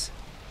name is.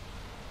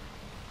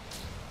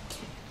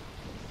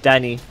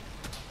 Danny.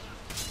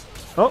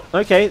 Oh,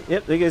 okay.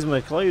 Yep, there goes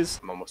my clothes.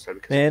 I'm almost dead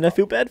because Man, I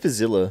feel bad for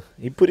Zilla.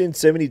 He put in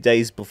so many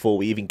days before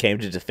we even came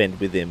to defend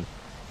with him.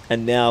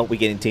 And now we're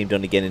getting teamed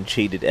on again and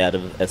cheated out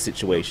of a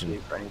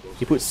situation.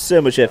 He put so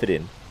much effort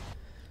in.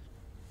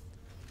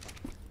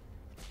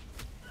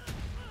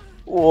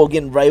 Oh,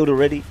 getting railed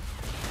already.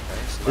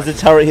 There's a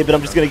turret here, but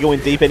I'm just going to go in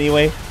deep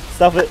anyway.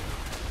 Stuff it.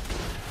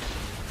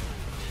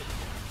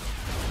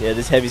 Yeah,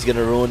 this heavy's going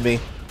to ruin me.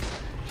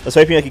 I was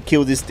hoping I could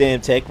kill this damn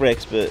Tech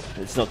Rex, but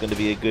it's not going to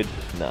be a good...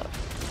 Nah.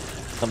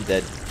 I'm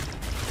dead.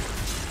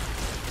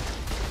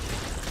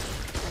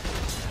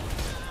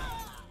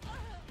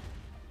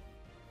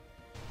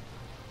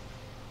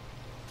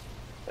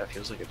 That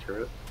feels like a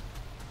turret.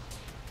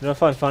 You know what I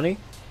find funny?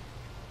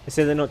 They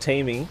say they're not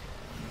teaming,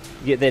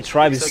 yet their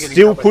tribe is Still getting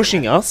still shot by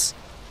pushing someone. us.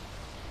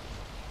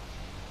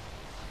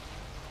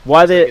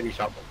 Why they're... Getting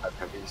shot by 5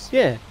 heavies.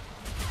 Yeah.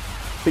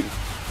 But...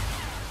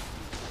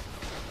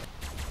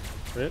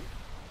 Rip.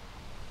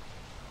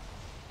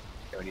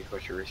 Yeah, we need to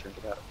push your research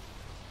into that.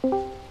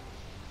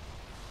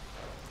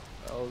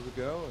 How's it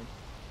going?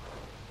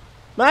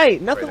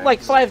 Mate, nothing Right like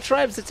next. 5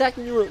 tribes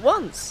attacking you at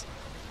once.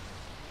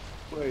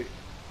 Wait.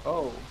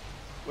 Oh.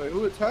 Wait,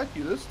 who attacked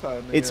you this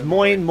time? It's again?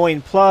 Moin,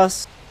 Moin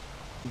Plus,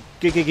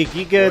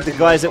 Giga, the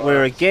guys that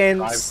we're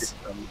against.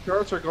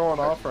 Turrets are going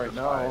off right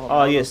now.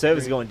 Oh yeah,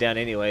 server's going down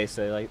anyway,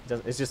 so like,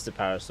 it's just a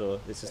parasaur.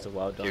 It's just a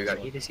wild You got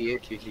dinosaur.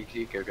 EDC,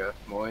 QQQ, Goga,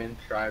 Moin,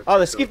 Tribe. Oh,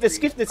 the skiff,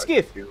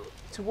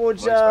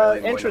 towards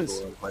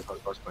entrance.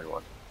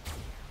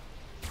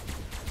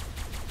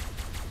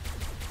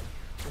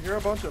 I hear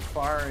a bunch of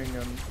firing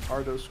on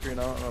Ardo's screen.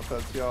 I don't know if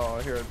that's y'all.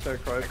 I hear a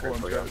tech rifle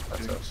and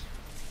That's trap. us.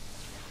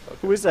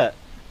 Who is that?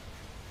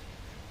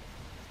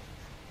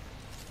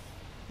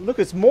 Look,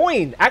 it's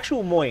Moin,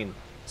 actual Moin.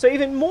 So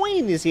even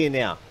Moin is here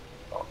now.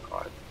 Oh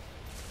god.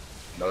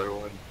 Another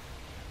one.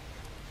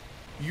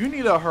 You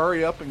need to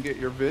hurry up and get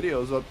your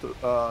videos up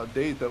to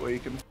date. That way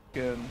you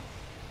can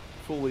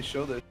fully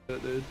show that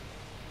shit, dude.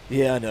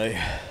 Yeah, I know.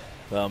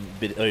 I'm a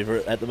bit over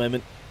it at the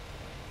moment.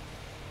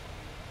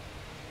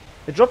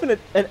 They're dropping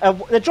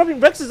they're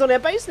dropping Rexes on our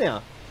base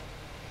now.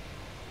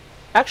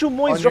 Actual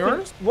Moin's On dropping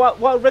yours?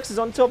 wild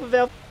Rexes on top of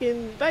our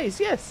fucking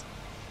base. Yes,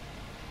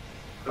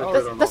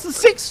 that's the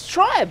 6th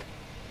tribe.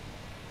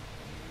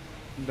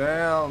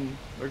 Damn,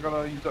 they're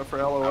gonna use that for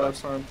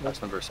LOS, aren't they?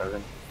 That's number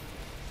 7.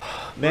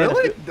 Man,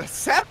 Really? The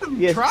 7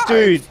 Yes, tribes?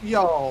 dude.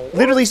 Yo.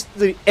 literally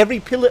every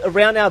pillar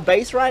around our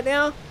base right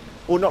now,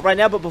 or not right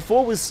now, but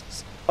before was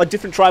a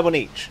different tribe on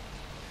each.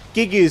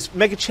 Gigas,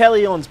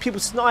 Megachelions, people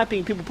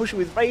sniping, people pushing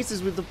with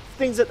racers with the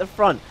things at the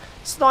front,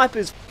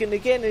 snipers fucking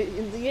again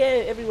in the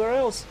air everywhere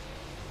else.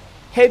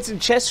 Heads and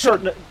chest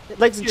shot,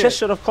 legs and chest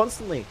shot off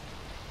constantly.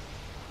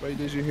 Wait,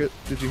 did you hear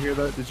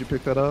that? Did you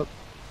pick that up?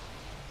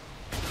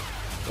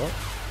 What?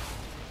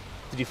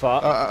 Did you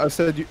fart? I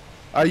said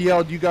I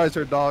yelled, "You guys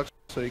are dogs,"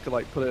 so you could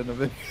like put it in a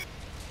video.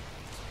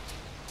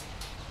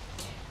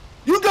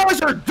 You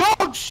guys are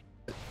dogs.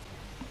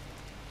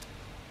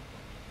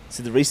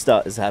 So the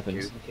restart has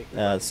happened.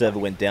 The server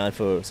went down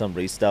for some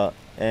restart,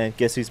 and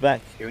guess who's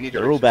back?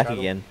 They're all back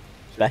again,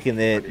 back in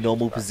their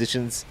normal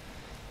positions.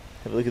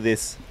 Have a look at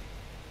this.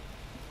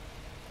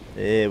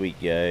 There we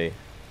go.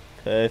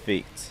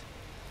 Perfect.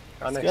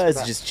 These guys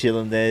are just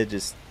chilling there,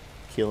 just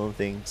killing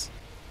things.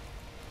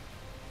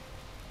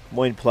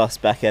 Moin Plus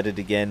back at it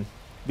again.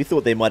 We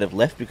thought they might have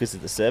left because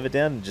of the server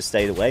down and just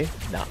stayed away.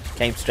 Nah,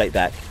 came straight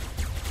back.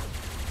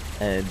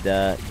 And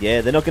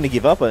yeah, they're not going to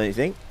give up, I don't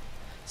think.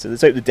 So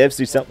let's hope the devs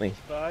do something.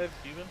 5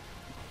 even.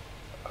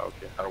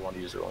 Okay, I don't want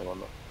to use the only one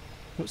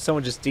though.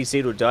 Someone just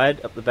DC'd or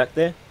died up the back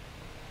there.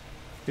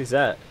 Who's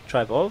that?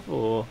 Tribe of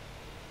or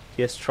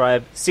yes,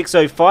 Tribe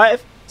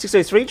 605,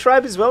 603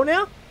 Tribe as well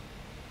now.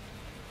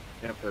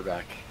 Yeah, put it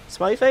back.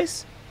 Smiley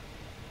face.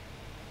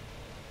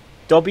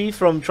 Dobby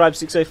from Tribe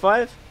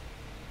 605.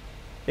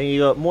 Then you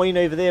got Moin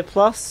over there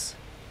plus.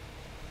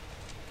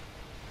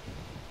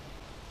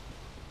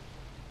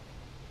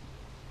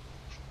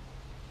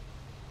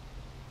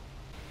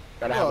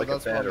 Gotta have like a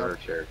that's bed fine, or a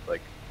chair.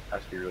 Like,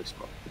 has to be really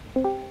small.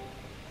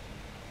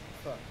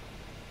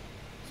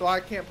 So I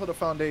can't put a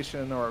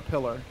foundation or a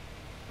pillar.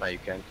 Now you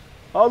can.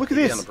 Oh, look at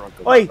You can this. on the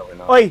Bronco, Oi, probably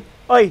not. oi,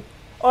 oi,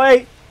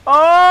 oi.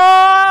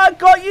 Oh,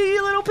 got you,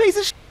 you little piece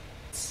of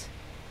shit.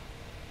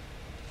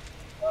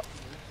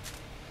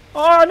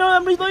 Oh, no,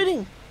 I'm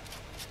reloading.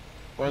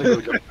 Why don't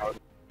you go jump out?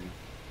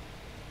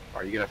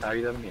 Are you gonna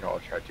tag them? You know, I'll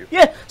try to.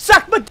 Yeah,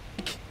 suck my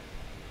dick.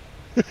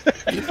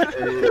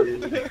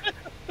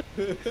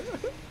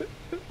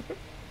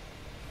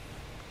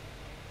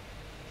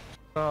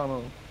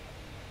 Oh,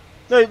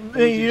 No,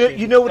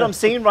 you know what I'm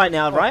seeing right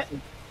now, right?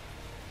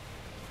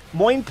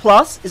 Moin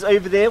Plus is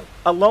over there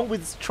along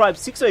with Tribe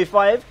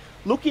 605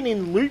 looking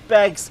in loot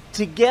bags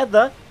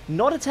together,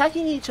 not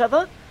attacking each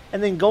other,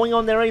 and then going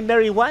on their own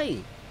merry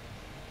way.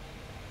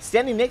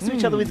 Standing next to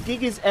each other with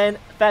Gigas and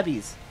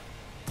Fabbies.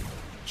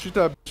 shoot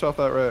that bitch off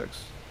that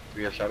Rex. Do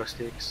we have shadow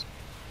stakes?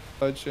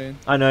 Side Shane.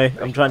 I know,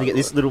 I'm trying to get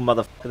this little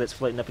motherfucker that's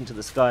floating up into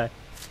the sky.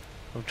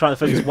 I'm trying to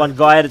focus one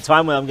guy at a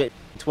time where I'm getting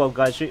 12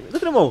 guys shooting.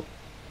 Look at them all.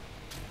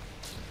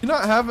 You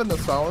not having the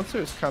silencer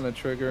is kind of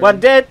triggering. One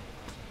dead.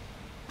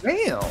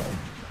 Damn.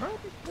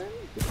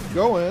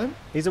 Go in.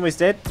 He's almost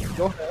dead.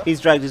 Go ahead. He's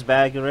dragged his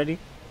bag already.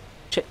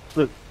 Check.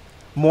 Look.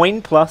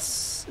 Moin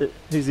Plus.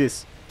 Who's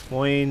this?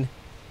 Moin.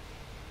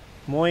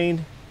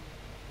 Moin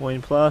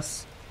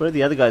Plus. Where are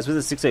the other guys? Where's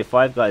the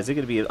 605 guys? They're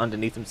going to be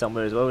underneath them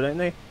somewhere as well, don't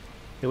they?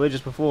 They were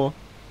just before.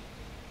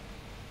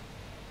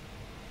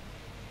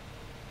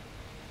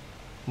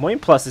 Moin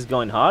Plus is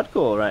going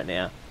hardcore right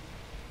now.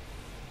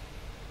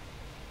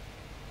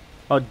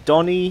 Oh,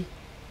 Donnie.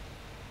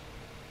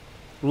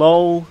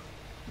 Lol.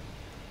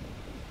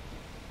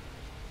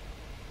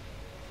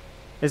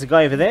 There's a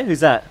guy over there. Who's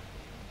that?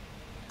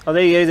 Oh,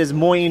 there he is. There's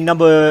Moin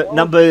number.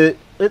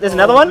 There's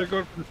another one. They're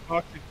going for the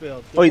toxic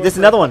build. Oi, there's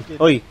another one.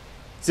 Oi,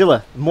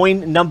 Zilla.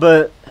 Moin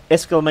number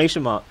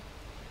exclamation mark.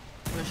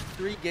 There's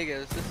 3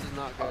 gigas. This is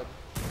not good.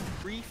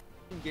 3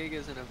 f***ing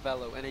gigas and a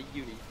velo and a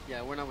Uni.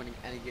 Yeah, we're not winning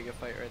any giga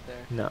fight right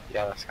there. No.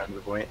 Yeah, that's kind of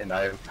the point. And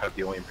I have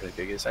the only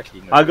imprinted gigas.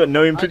 Actually, no. I got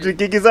no imprinted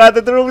gigas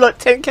either. They're all like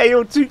 10k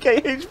or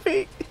 2k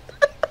HP.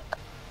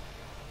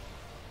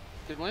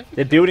 Dude, why don't you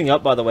They're building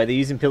up, by the way. They're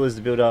using pillars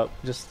to build up.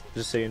 Just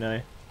so you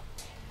know.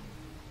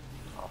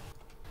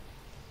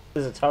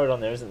 There's a turret on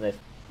there, isn't there?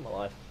 My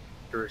life.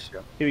 Sure,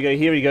 yeah. Here we go.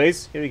 Here he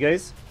goes. Here he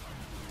goes.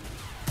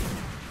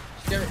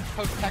 Scare it,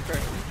 post Pecker.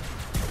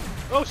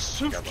 Oh,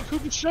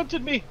 Kuba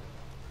shunted me.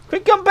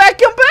 Quick, come back!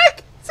 Come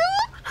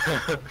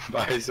back!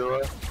 Bye,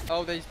 Zora.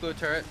 Oh, they just blew a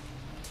turret.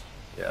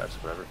 Yeah, it's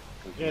whatever.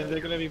 Yeah, they're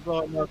gonna be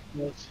blowing up.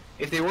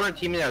 If they weren't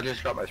teaming, I'd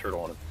just drop my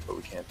turtle on them, but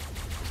we can't.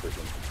 You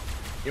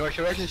know what?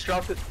 Should I just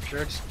drop it?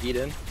 Should I just eat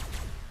in?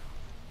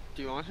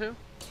 Do you want to?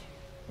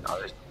 No,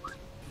 there's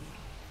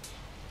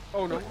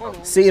Oh no, oh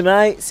no. See you,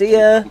 mate. See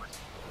ya.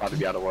 about to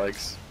be out of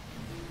legs.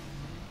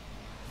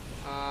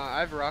 I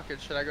have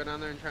rockets. Should I go down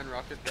there and try and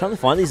rocket? Trying to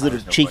find these little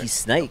cheeky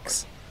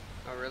snakes.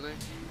 Oh really?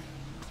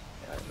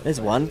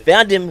 There's one.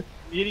 Found him.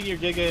 Eating your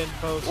giga in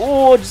post.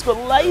 Oh, just got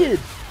layered.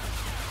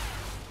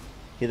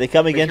 Here they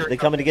come again. They're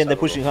coming again. They're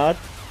pushing hard.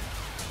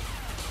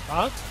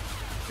 Huh?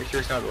 Make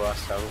sure it's not the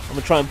last tower. I'm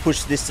gonna try and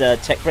push this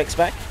Tech Rex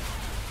back.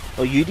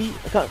 Or UD.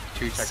 I can't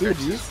 2 tech see what it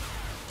Rexes. is.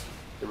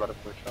 They're about to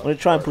push I'm gonna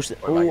try and push the.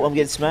 Oh, I'm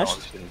getting smashed. No,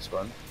 I'm just getting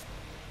spun.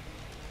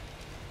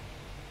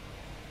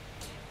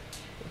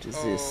 What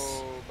is this?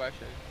 Oh, bye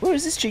Shane. Where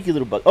is this cheeky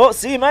little bug? Oh,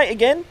 see you, mate,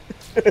 again.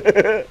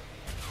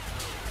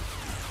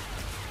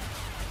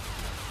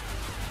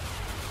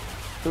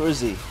 Where is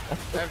he? I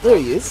have There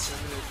he rockets, is. so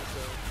I'm gonna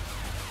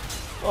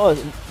just, Oh,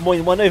 there's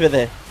Moin one over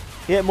there.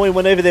 Yeah, Moin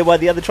one over there while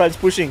the other tribe's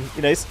pushing.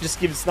 You know, just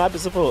give sniper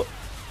support,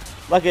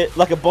 like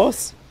a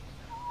boss.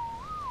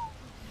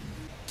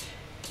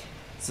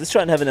 So let's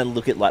try and have another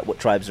look at like what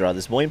tribes there are.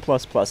 There's Moin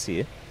plus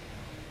here.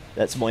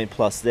 That's Moin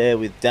plus there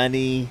with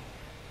Danny.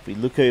 If we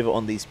look over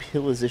on these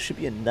pillars, there should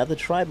be another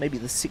tribe, maybe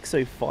the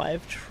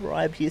 605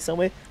 tribe here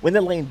somewhere. When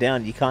they're laying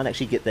down, you can't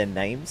actually get their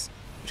names,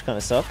 which kind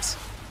of sucks.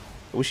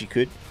 I wish you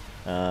could.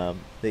 There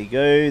you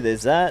go.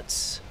 There's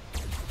that.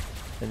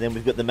 And then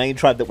we've got the main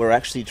tribe that we're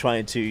actually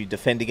trying to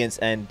defend against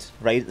and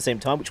raid at the same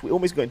time, which we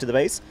almost got into the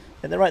base.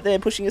 And they're right there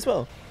pushing as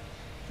well.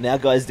 Now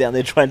guys down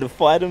there trying to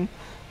fight them.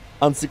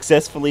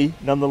 Unsuccessfully,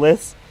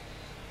 nonetheless.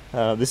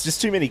 There's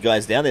just too many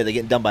guys down there. They're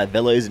getting done by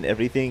velos and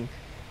everything.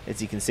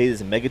 As you can see,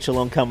 there's a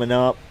Megachelon coming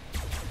up.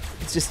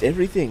 It's just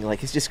everything.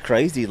 Like, it's just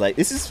crazy. Like,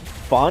 this is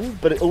fun,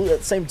 but all at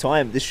the same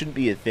time, this shouldn't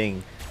be a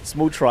thing.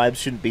 Small tribes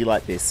shouldn't be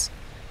like this.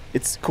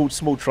 It's called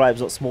small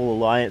tribes, not small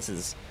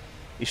alliances.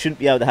 You shouldn't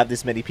be able to have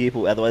this many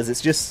people, otherwise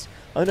it's just,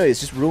 I don't know, it's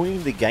just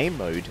ruining the game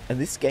mode. And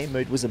this game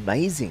mode was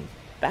amazing.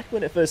 Back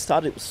when it first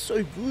started, it was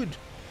so good.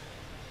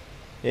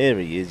 There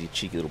he is, you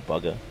cheeky little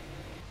bugger.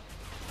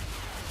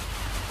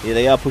 Yeah,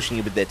 they are pushing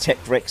you with their tech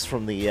Rex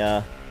from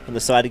the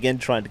side again,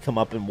 trying to come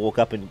up and walk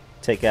up and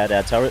take out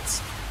our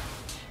turrets.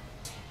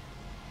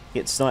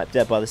 Get sniped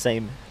at by the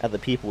same other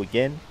people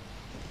again.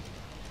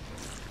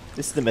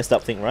 This is the messed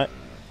up thing, right?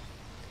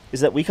 Is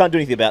that we can't do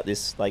anything about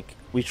this. Like,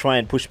 we try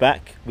and push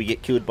back, we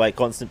get killed by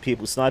constant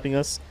people sniping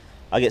us.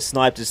 I get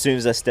sniped as soon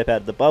as I step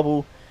out of the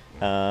bubble.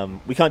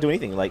 We can't do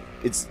anything. Like,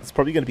 it's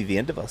probably going to be the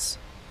end of us.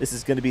 This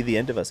is going to be the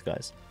end of us,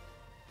 guys.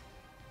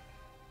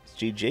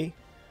 It's GG.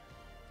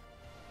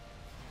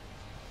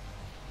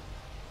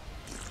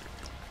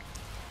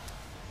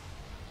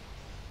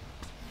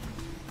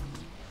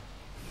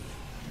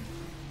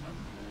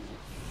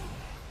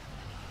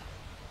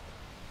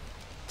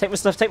 Take my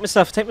stuff, take my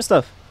stuff, take my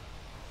stuff.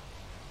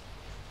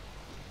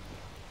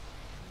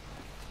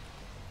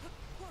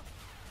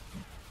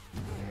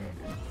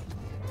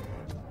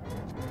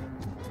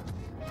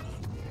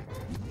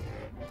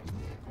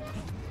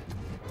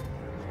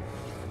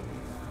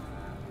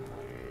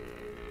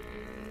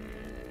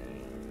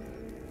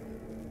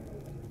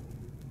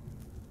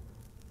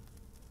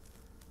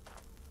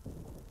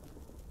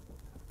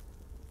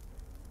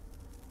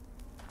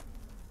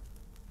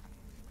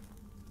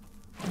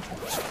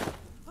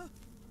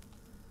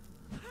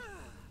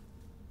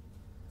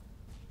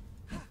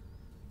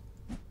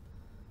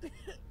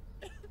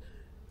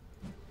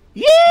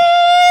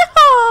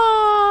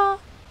 Yeehaw!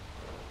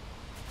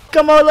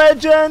 Come on,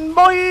 legend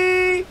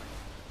boy!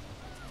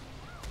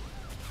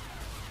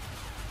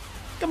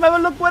 Come have a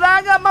look what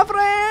I got, my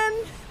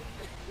friend!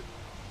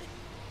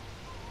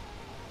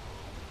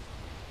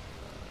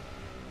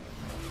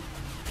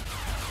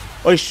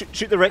 Oh,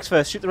 shoot the Rex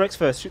first, shoot the Rex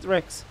first, shoot the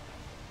Rex.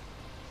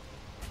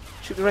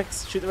 Shoot the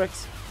Rex, shoot the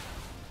Rex.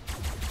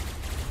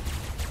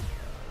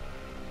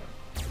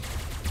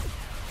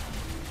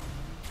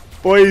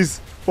 Boys,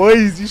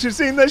 you should have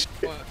seen that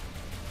shit.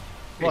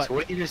 What? So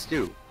what did you just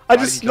do? I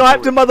just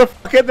sniped a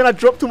motherfucker, then I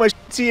dropped to my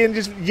shitty and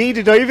just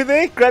yeeted over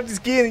there, grabbed his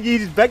gear and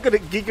yeeted back, got a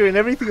giga and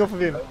everything off of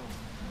him.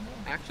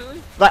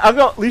 Actually? Like, I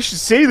got, you should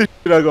see the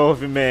shit I got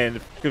off him, man.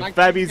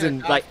 Fabbies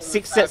and like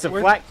 6 sets of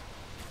flak.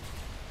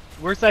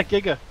 Where's that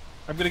giga?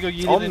 I'm gonna go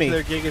yeet it into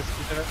their gigas.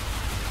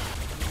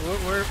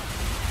 Where?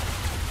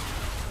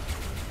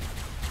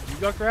 You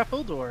got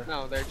grappled or?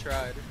 No, they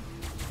tried.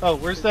 Oh,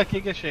 where's that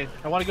giga, Shane?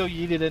 I want to go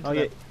yeet it into Oh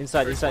yeah,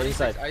 inside. Ice is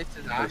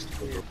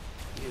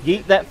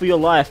Yeet that for your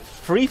life.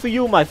 Free for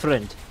you, my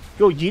friend.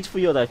 Go yeet for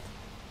your life.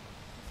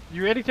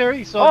 You ready, Terry?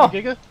 You saw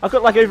the giga? I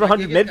got like over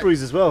 100 med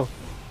brews as well.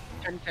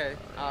 10k.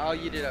 I'll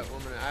yeet it at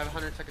 1 minute. I have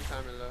 100-second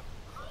timer though.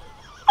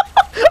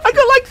 I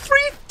got like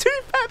 2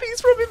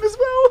 Fabbies from him as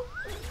well.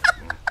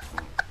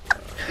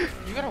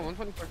 You got a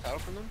 124 title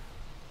from them?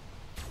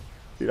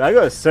 Dude, I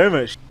got so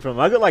much from him.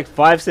 I got like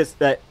 6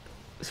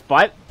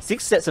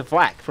 sets of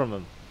flak from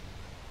him.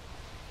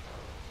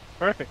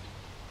 Perfect.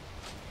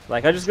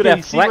 Like, I just got to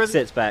have flak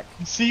sets back.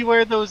 See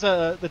where those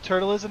the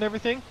turtle is and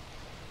everything?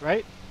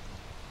 Right?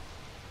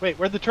 Wait,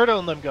 where'd the turtle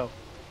and them go?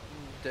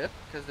 Dip,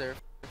 because they're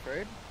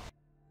afraid.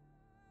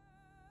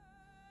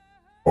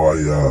 I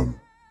am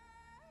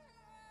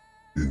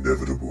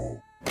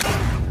inevitable.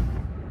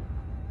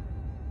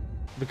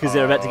 Because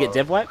they're about to get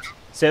dev wiped?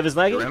 Servers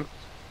lagging?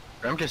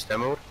 Rem just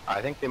demoed.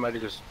 I think they might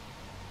have just...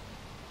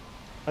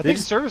 I think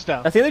server's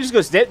down. I think they just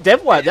got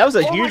dev wiped. That was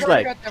a huge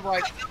lag.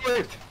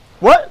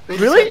 What? They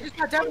Really? They just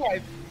got dev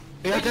wiped.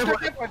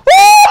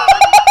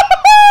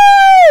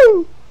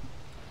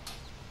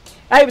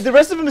 Hey, but the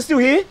rest of them are still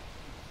here?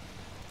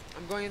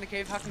 I'm going in the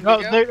cave. How can No,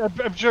 we go?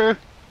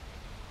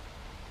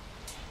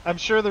 I'm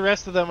sure the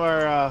rest of them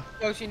are,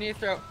 Oh, she needs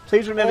to throw.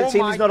 Please remember,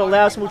 team is not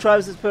allowed small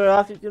tribes as per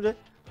Arctic.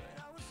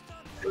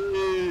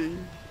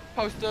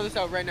 Post, throw this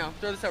out right now.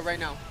 Throw this out right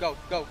now. Go,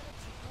 go.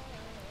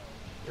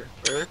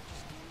 Where?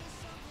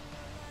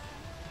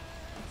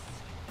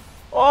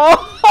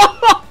 Oh!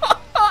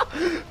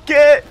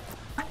 Get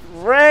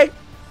wrecked!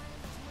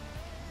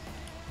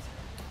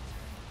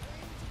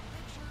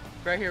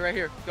 Right here, right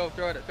here. Go,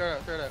 throw it, throw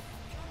it, throw it.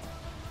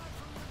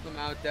 Come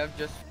out, Dev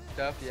just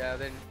stuff. Yeah,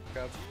 then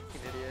go.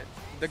 Fucking idiot.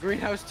 The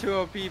greenhouse 2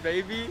 OP,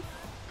 baby.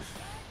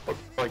 What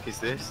the fuck is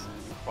this?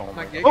 Oh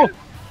my god. Oh!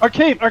 Our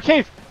cave! Our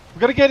cave! We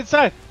gotta get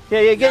inside!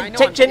 Yeah,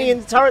 take Jenny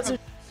in the turrets and...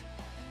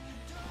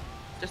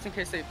 Just in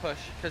case they push,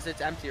 because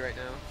it's empty right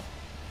now.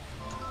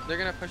 They're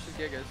gonna push the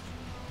gigas.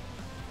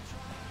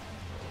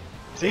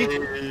 See?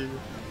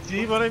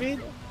 See what I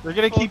mean? We're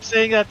gonna keep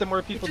saying that the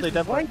more people they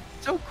dev wipe.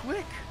 So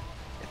quick.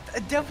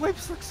 Dev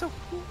wipes look so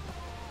cool.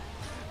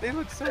 They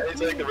look so It's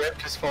cool. like the rep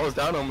just falls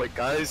down. I'm like,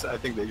 guys, I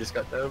think they just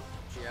got dev.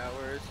 Yeah,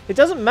 whereas It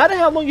doesn't matter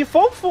how long you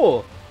fob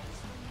for.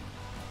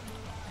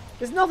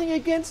 There's nothing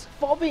against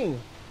fobbing.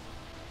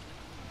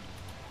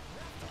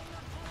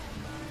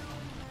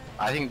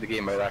 I think the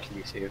game might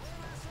actually be saved.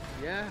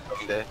 yeah,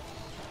 Someday.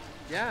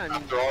 yeah, I mean,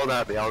 After all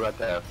that, they all got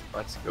dev.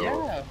 Let's go.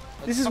 yeah.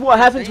 This is what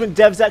happens when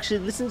devs actually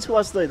listen to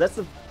us, though. That's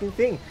the fucking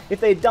thing. If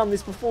they had done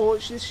this before,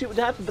 this shit would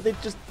happen, but they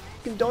just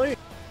fucking don't.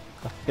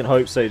 I can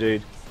hope so,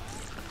 dude.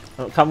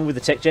 Coming with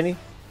the tech, Jenny.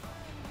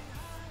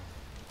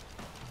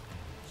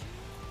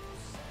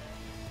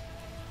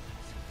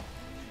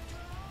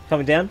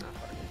 Coming down.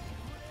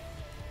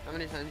 How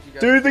many times you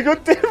got? Dude, they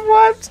got dev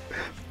wiped.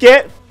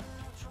 Get.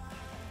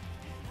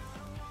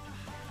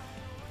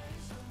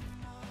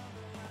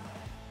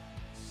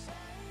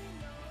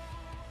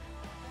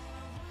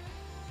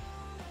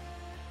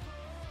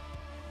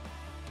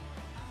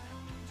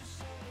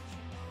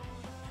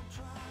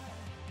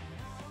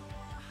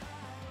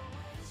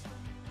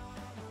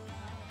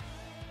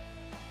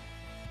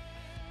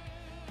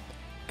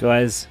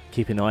 Guys,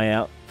 keep an eye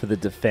out for the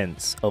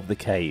defense of the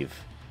cave.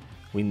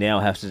 We now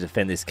have to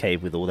defend this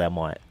cave with all our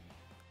might.